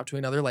one rooftop to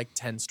another, like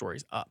 10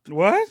 stories up.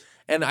 What?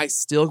 And I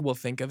still will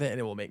think of it, and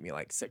it will make me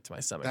like sick to my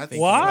stomach. That's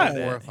thinking Why? about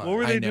it. horrifying. What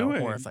were I they know,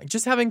 doing? horrifying.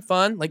 Just having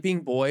fun, like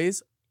being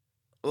boys.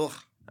 Ugh,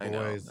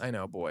 I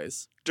know,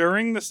 boys.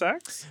 During the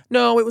sex?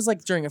 No, it was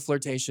like during a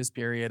flirtatious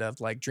period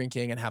of like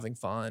drinking and having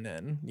fun,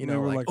 and They know,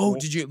 were like, like, oh, "Well-"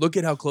 did you look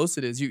at how close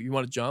it is? You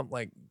want to jump?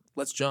 Like,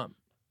 let's jump.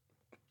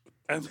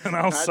 And then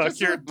I'll That suck just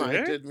your dick?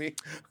 reminded me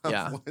of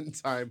Yeah. one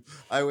time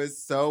I was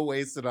so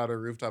wasted on a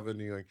rooftop in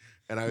New York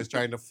and I was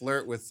trying to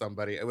flirt with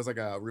somebody. It was like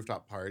a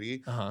rooftop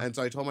party. Uh-huh. And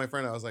so I told my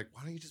friend, I was like,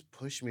 why don't you just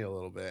push me a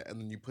little bit? And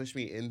then you push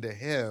me into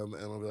him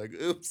and I'll be like,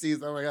 oopsies,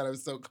 oh my God, I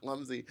was so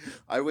clumsy.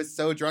 I was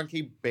so drunk,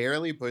 he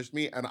barely pushed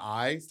me and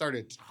I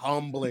started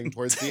tumbling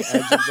towards the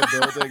edge of the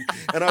building.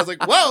 And I was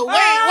like, whoa, wait,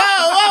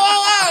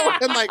 whoa.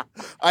 And like,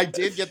 I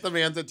did get the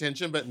man's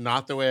attention, but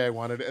not the way I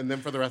wanted it. And then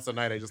for the rest of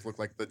the night, I just looked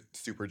like the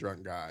super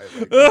drunk guy.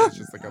 Like, it was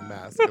just like a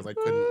mess because I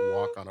couldn't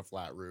walk on a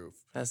flat roof.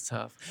 That's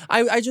tough.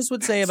 I just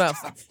would say about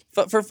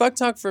for fuck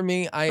talk for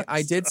me,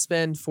 I did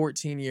spend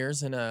 14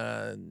 years in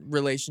a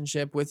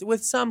relationship with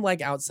some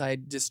like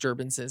outside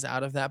disturbances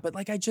out of that, but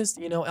like I just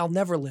I'll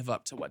never live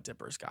up to what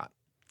Dipper's got.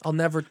 I'll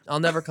never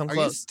come Are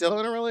you close. still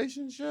in a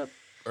relationship?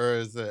 Or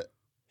is it?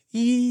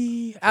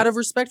 Out of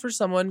respect for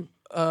someone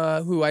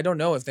who I don't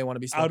know if they want to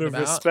be spoken Out of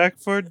about. respect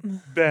for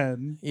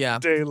Ben Yeah.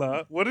 De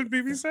La. What did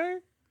BB say?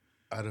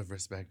 Out of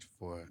respect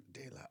for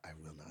Dayla, I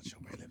will not show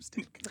my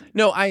lipstick.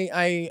 No,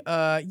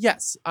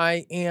 yes,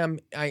 I am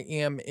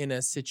in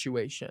a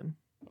situation.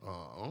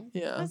 Oh,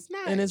 Yeah, that's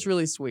nice. and it's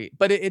really sweet.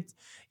 But it,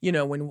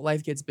 when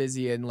life gets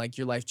busy and like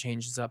your life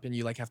changes up and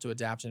you like have to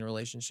adapt in a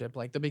relationship,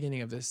 like the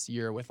beginning of this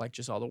year with like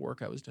just all the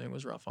work I was doing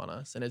was rough on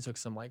us, and it took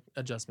some like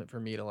adjustment for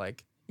me to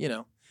like,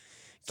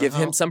 give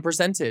him some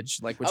percentage,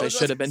 like which I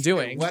should have been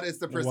doing. What is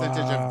the percentage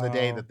of the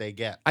day that they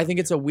get? I think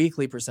it's a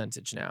weekly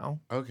percentage now.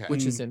 Okay.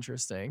 Which is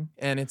interesting,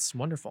 and it's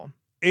wonderful.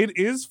 It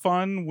is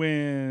fun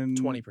when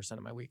 20%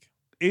 of my week.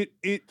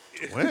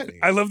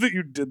 I love that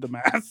you did the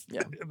math.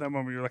 Yeah. In that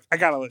moment, you're like, I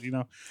gotta let you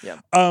know. Yeah.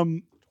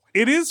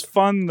 It is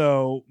fun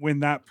though when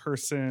that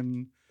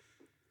person.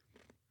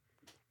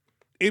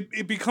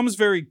 It becomes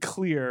very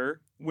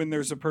clear when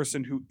there's a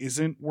person who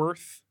isn't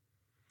worth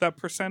that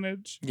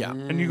percentage. Yeah.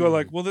 And you go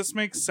like, well, this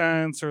makes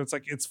sense, or it's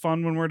like it's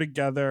fun when we're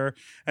together,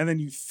 and then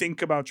you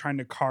think about trying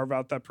to carve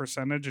out that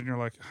percentage, and you're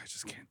like, I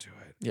just can't do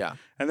it. Yeah.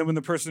 And then when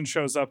the person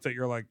shows up that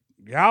you're like,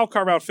 yeah, I'll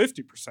carve out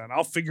 50%.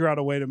 I'll figure out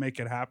a way to make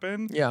it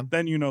happen. Yeah.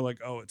 Then you know, like,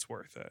 oh, it's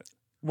worth it.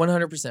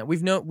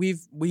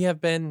 100%. We have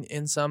been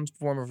in some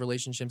form of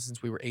relationship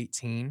since we were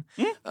 18.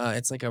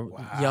 It's like a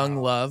young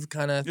love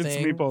kind of It's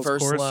thing, Meatball's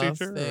first chorus love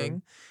teacher,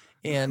 thing,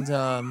 and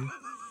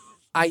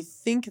I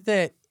think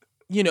that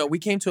we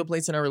came to a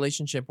place in our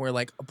relationship where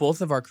like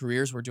both of our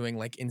careers were doing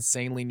like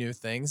insanely new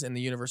things, and the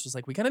universe was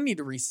like, we kind of need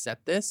to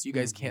reset this. You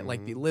guys can't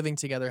like be living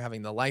together,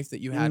 having the life that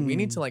you had. We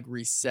need to like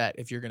reset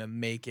if you're gonna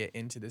make it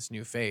into this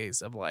new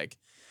phase of like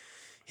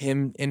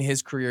him in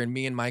his career and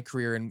me in my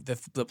career and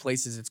the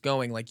places it's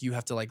going. Like you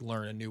have to like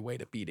learn a new way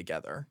to be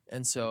together,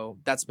 and so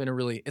that's been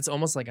it's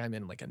almost like I'm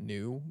in like a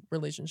new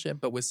relationship,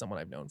 but with someone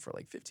I've known for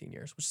like 15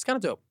 years, which is kind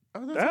of dope.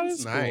 Oh, That sounds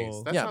is nice.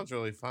 cool. That Yeah. sounds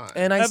really fun.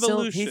 And he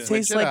Evolution. tastes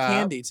Switch it like up.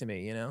 candy to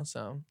me,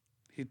 so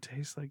He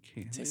tastes like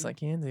candy. tastes like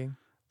candy.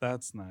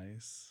 That's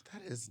nice.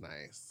 That is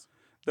nice.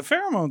 The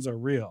pheromones are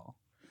real.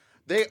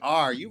 They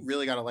are. You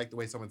really got to like the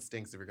way someone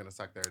stinks if you're going to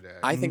suck their dick.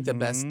 I think the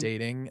best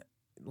dating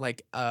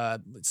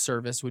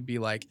service would be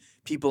like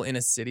people in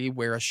a city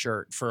wear a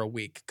shirt for a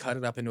week, cut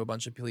it up into a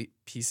bunch of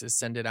pieces,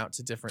 send it out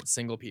to different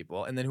single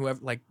people, and then whoever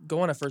like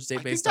go on a first date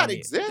I based think on that the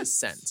exists.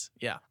 scent.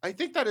 Yeah, I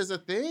think that is a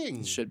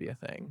thing. it should be a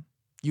thing.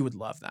 You would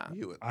love that.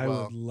 I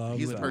would love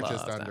He's that.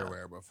 purchased Love that.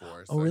 underwear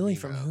before. Oh, so really? he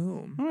From knows.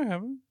 whom? No, I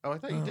haven't. Oh, I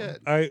thought you did.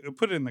 I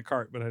put it in the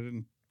cart, but I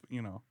didn't,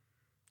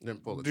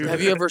 Didn't pull the Dude. trigger.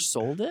 Have you ever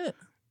sold it?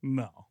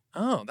 no.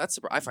 Oh,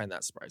 I find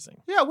that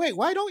surprising. Yeah, wait.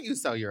 Why don't you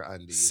sell your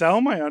undies?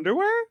 Sell my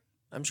underwear?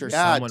 I'm sure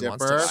Yeah, someone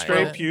wants to Dipper. buy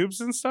Straight it. pubes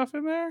and stuff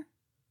in there?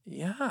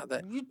 Yeah,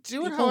 that You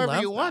do it people however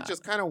love you want. that.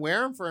 Just kind of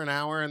wear them for an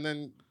hour and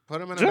then put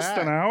them in a Just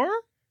bag. an hour?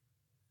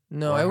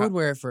 No, Or I how- would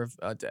wear it for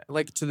a day,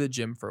 like to the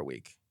gym for a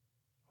week.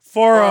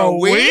 For For a a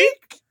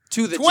week?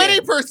 To the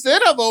 20%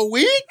 of a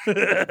week?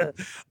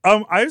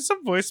 I have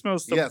some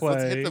voicemails to Yes, play.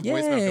 let's hit the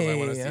voicemail because I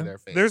want to see Yay. their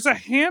face. There's a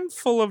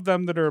handful of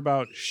them that are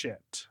about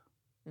shit.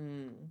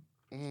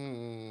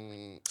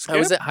 I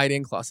was at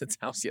Hiding Closet's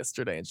house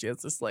yesterday, and she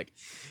has this like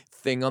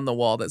thing on the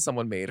wall that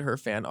someone made her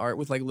fan art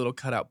with like little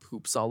cutout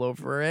poops all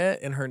over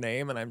it in her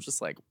name, and I'm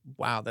just like,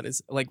 wow, that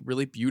is like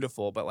really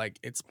beautiful, but like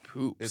it's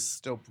poops. It's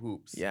still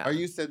poops. Yeah. Are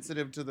you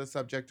sensitive to the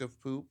subject of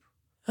poop?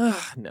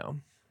 No.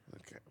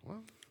 Okay.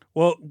 Well,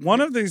 Well, one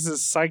of these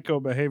is psycho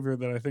behavior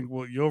that I think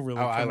you'll really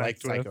I like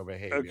connect with. psycho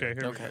behavior. Okay,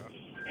 here Okay. we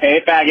go.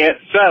 Hey, faggot.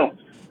 So,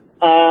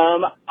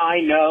 I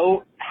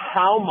know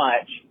how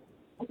much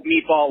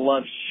Meatball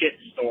loves shit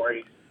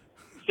stories.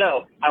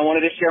 So, I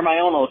wanted to share my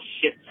own little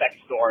shit sex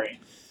story.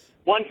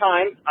 One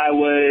time, I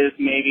was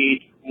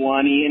maybe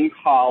 20 in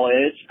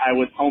college. I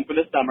was home for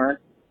the summer,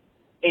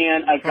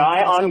 and a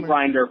guy on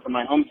Grindr from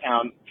my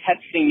hometown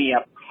texting me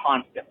up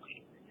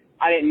constantly.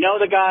 I didn't know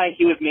the guy.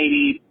 He was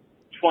maybe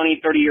 20,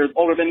 30 years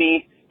older than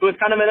me. It was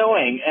kind of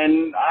annoying,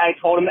 and I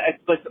told him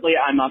explicitly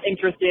I'm not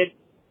interested,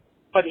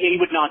 but he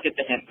would not get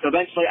the hint. So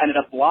eventually I ended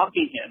up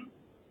blocking him,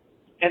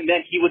 and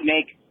then he would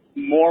make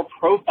more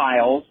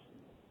profiles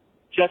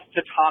just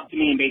to talk to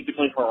me and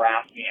basically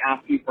harass me,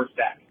 asking for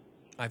sex.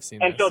 I've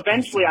seen And this. so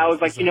eventually I was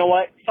like, you know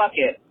what? Fuck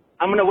it.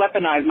 I'm going to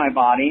weaponize my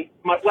body,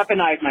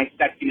 weaponize my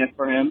sexiness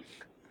for him.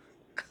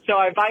 So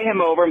I invite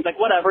him over. I'm like,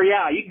 whatever,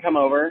 yeah, you can come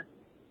over.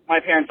 My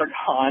parents are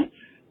gone.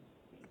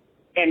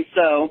 And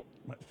so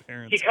My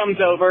parents. he comes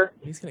over.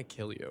 He's gonna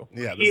kill you.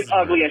 Yeah, He's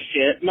ugly as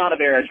shit, not a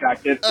very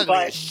attractive, Ugly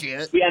but as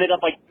shit. we ended up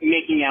like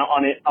making out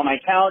on my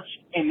couch,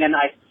 and then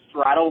I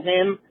straddle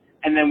him,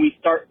 and then we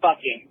start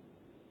fucking.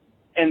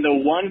 And the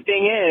one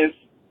thing is,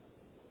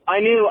 I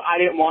knew I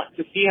didn't want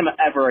to see him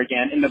ever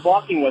again, and the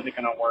blocking wasn't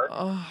going to work.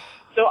 Oh,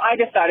 So I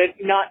decided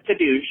not to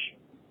douche.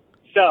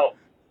 So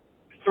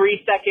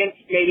 3 seconds,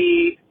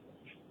 maybe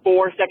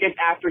 4 seconds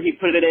after he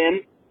put it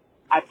in,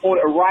 I pulled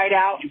it right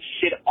out and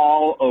shit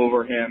all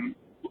over him.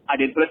 I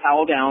did put a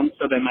towel down,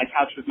 so then my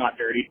couch was not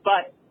dirty.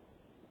 But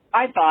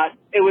I thought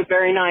it was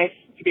very nice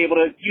to be able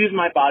to use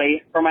my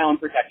body for my own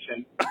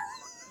protection.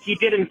 He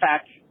did, in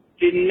fact,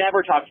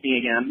 never talk to me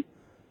again,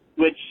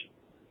 which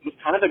was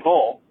kind of the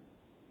goal.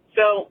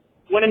 So,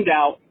 when in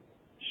doubt,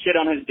 shit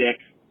on his dick.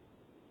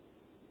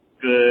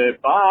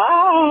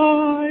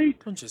 Goodbye.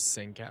 Don't just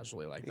sing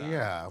casually like that.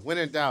 Yeah, when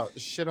in doubt,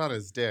 shit on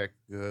his dick.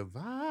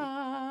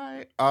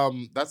 Goodbye.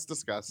 That's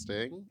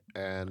disgusting.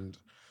 And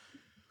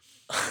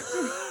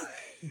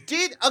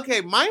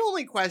my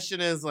only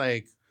question is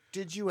like,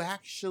 did you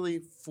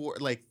actually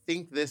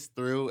think this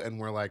through and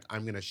were like,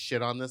 I'm gonna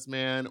shit on this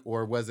man,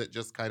 or was it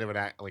just kind of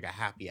a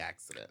happy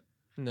accident?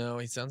 No,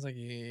 he sounds like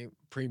he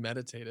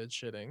premeditated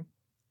shitting.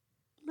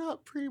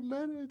 Not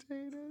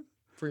premeditated. I'm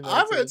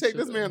Premeditated gonna take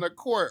this shitting. man to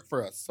court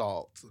for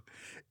assault.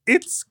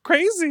 It's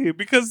crazy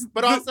because,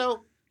 But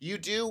also, you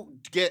do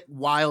get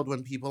wild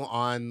when people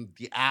on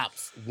the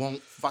apps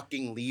won't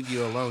fucking leave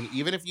you alone.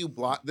 Even if you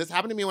block. This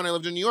happened to me when I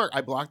lived in New York.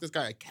 I blocked this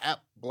guy. I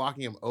kept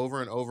blocking him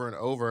over and over and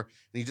over. And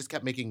he just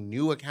kept making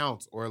new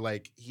accounts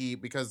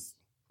because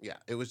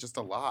it was just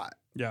a lot.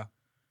 Yeah.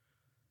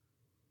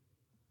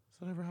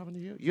 Has that ever happened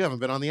to you? You haven't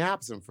been on the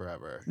apps in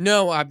forever.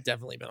 No, I've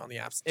definitely been on the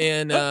apps.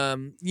 And,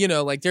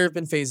 there have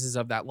been phases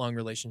of that long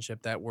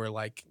relationship that were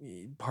like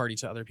party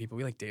to other people.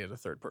 We like dated a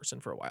third person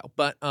for a while.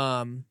 But,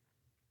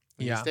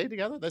 You stayed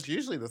together? That's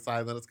usually the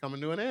sign that it's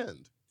coming to an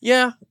end.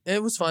 Yeah,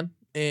 it was fun.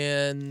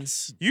 And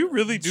you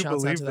really do shouts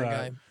out believe to that.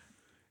 guy.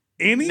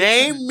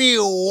 Name me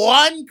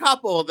one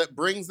couple that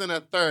brings in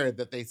a third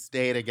that they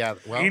stay together.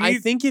 Well, I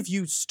think if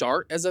you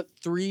start as a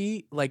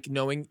 3, like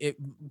knowing it,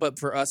 but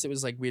for us, it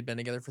was like we had been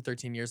together for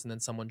 13 years and then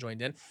someone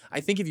joined in.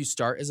 I think if you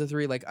start as a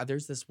 3, like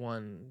there's this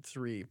one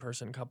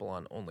 3-person couple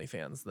on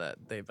OnlyFans that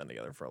they've been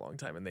together for a long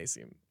time and they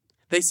seem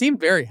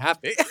very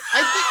happy.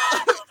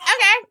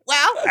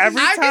 Well, every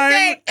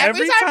time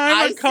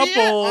a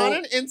couple on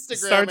an Instagram,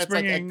 starts it's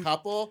bringing, like a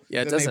couple.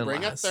 Yeah, it then they doesn't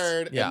bring last. a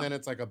third, Yeah. and then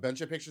it's like a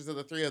bunch of pictures of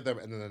the 3 of them,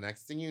 and then the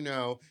next thing you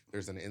know,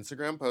 there's an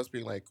Instagram post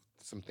being like,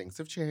 "Some things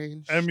have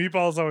changed." And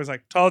Meatball's always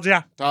like, "Told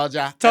ya, told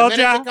ya." Told and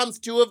then ya. it becomes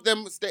 2 of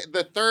them.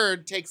 The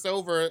third takes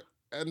over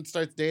and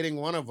starts dating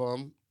one of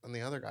them, and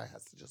the other guy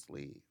has to just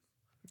leave.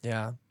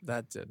 Yeah,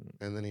 that didn't.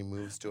 And then he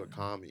moves to a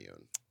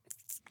commune.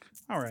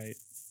 All right.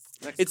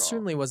 It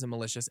certainly wasn't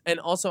malicious. And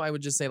also, I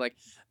would just say, like,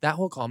 that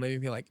whole call made me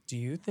be like, do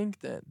you think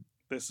that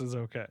this is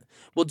okay?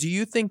 Well, do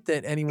you think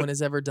that anyone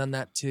has ever done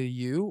that to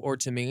you or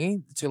to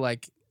me to,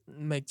 like,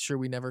 make sure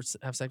we never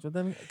have sex with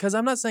them? Because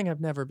I'm not saying I've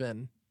never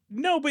been.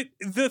 No, but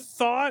the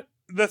thought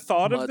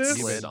of this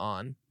slid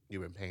on.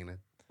 You've been painted.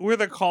 Where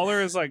the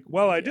caller is like,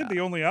 well, I did the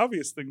only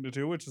obvious thing to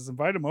do, which is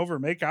invite him over,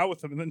 make out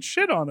with him, and then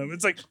shit on him.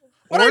 It's like,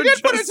 but I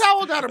did put a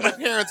towel down and my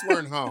parents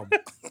weren't home.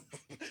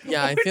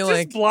 Yeah, I feel just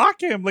like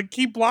block him. Like,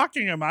 keep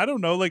blocking him. I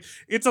don't know. Like,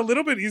 it's a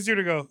little bit easier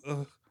to go,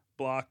 ugh,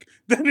 block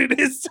than it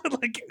is to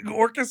like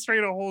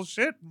orchestrate a whole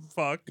shit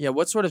fuck. Yeah,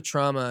 what sort of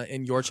trauma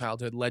in your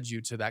childhood led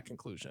you to that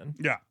conclusion?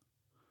 Yeah.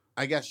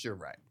 I guess you're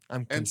right.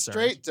 I'm and concerned.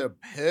 straight to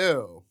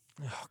poo.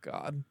 Oh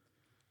God.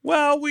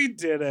 Well, we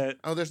did it.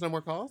 Oh, there's no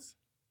more calls?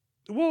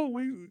 Well,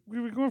 we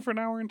were going for an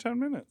hour and 10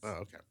 minutes. Oh,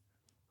 okay.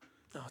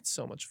 Oh, it's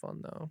so much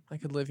fun though. I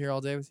could live here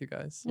all day with you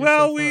guys. We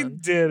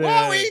did it.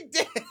 Well, we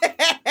did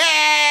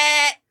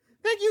it.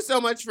 Thank you so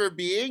much for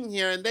being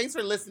here, and thanks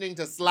for listening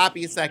to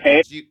Sloppy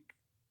Seconds. You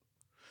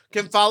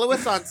can follow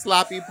us on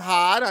Sloppy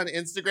Pod on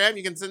Instagram.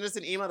 You can send us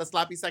an email to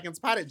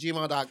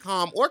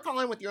sloppysecondspod@gmail.com or call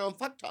in with your own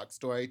fuck talk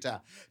story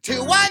to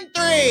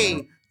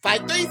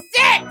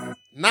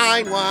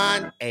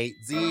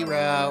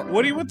 213-536-9180.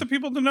 What do you want the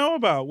people to know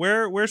about?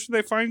 Where should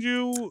they find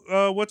you?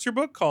 What's your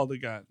book called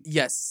again?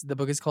 Yes, the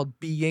book is called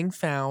Being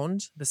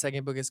Found. The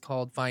second book is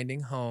called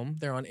Finding Home.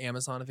 They're on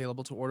Amazon,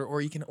 available to order, or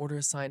you can order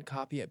a signed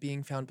copy at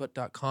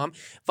beingfoundbook.com.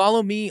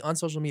 Follow me on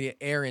social media,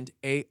 Arend,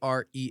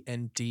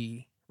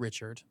 AREND,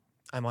 Richard.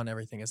 I'm on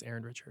everything as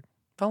Arend Richard.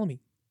 Follow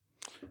me.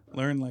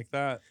 Learn like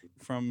that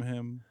from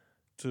him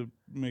to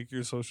make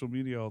your social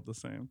media all the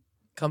same.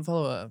 Come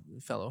follow a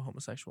fellow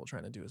homosexual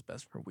trying to do his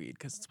best for weed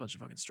because it's a bunch of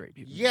fucking straight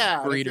people.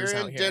 Yeah, breeders if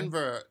you're out in here.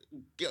 Denver,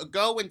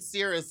 go when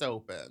Cirrus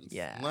opens.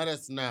 Yeah. Let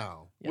us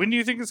know. Yeah. When do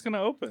you think it's going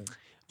to open?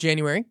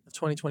 January of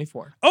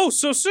 2024. Oh,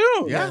 so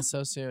soon. Yeah,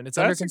 so soon. It's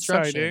That's under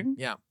construction. exciting.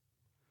 Yeah.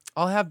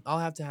 I'll have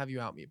to have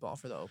you out, Meatball,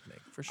 for the opening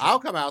for sure. I'll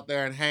come out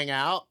there and hang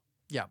out.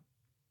 Yeah.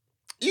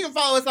 You can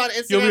follow us on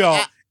Instagram. You'll be all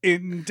at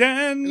in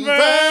Denver.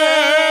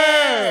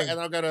 And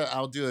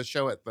I'll do a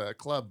show at the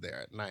club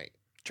there at night.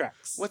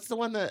 Tracks. What's the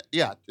one that?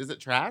 Yeah, is it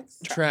Tracks?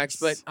 Tracks,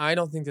 but I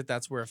don't think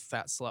that's where a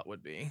fat slut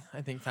would be.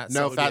 I think fat slut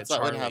No, would Fat be at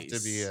Slut would have to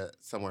Charlie's. be at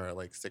somewhere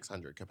like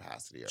 600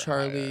 capacity or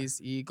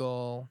Charlie's,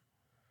 Eagle.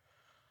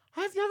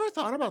 higher. I've never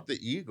thought about the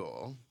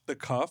Eagle. The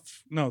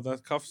Cuff? No, the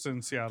Cuff's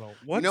in Seattle.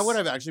 You know what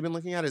I've actually been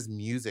looking at is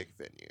music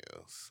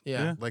venues.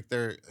 Yeah. Like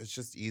it's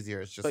just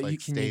easier. It's just But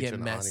like can stage you get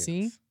and messy?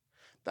 audience.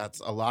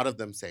 That's a lot of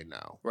them say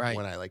no. Right.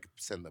 When I like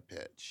send the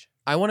pitch.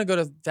 I want to go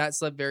to Fat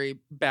Slut very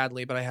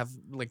badly, but I have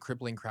like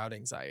crippling crowd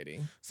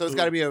anxiety. So it's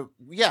got to be a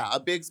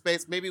big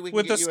space. Maybe we can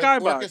With get the you sky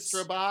an box.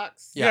 orchestra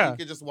box. Yeah. You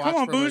could just Come watch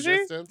on, from Bougie. a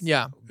distance.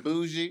 Yeah.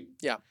 Bougie.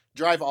 Yeah.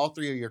 Drive all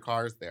 3 of your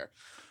cars there.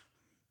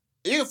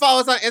 You can follow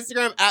us on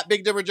Instagram at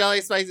Big Dipper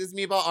Jelly Spices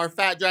Meatball or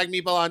Fat Drag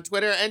Meatball on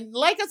Twitter, and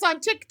like us on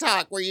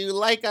TikTok where you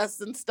like us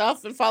and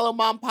stuff, and follow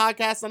Mom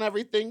Podcast on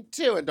everything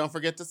too. And don't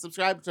forget to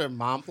subscribe to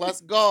Mom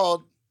Plus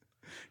Gold.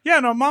 Yeah,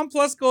 no, Mom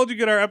Plus Gold, you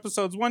get our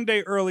episodes one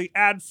day early,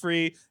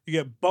 ad-free. You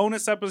get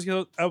bonus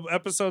episodes of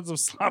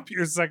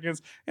Sloppier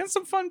Seconds and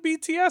some fun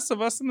BTS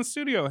of us in the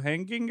studio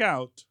hanging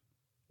out.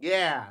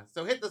 Yeah,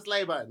 so hit the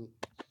sleigh button.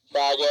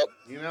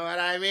 You know what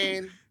I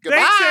mean? Goodbye.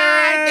 Thanks,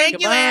 Aaron.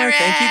 Thank you, Aaron.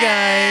 Thank you,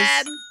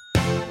 guys.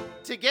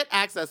 To get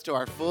access to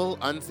our full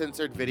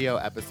uncensored video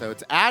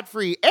episodes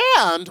ad-free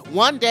and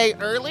one day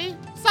early,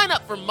 sign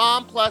up for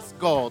Mom Plus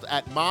Gold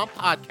at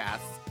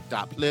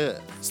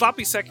mompodcasts.plus.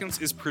 Sloppy Seconds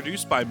is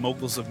produced by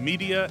Moguls of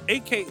Media,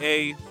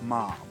 a.k.a.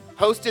 Mom.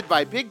 Hosted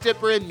by Big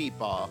Dipper and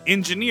Meatball.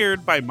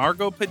 Engineered by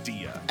Margot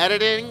Padilla.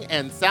 Editing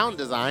and sound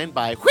design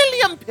by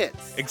William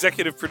Pitts.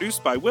 Executive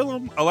produced by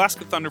Willem,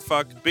 Alaska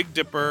Thunderfuck, Big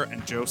Dipper,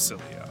 and Joe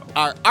Cilio.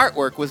 Our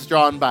artwork was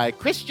drawn by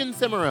Christian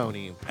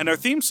Cimarroni. And our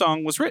theme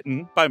song was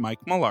written by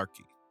Mike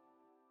Malarkey.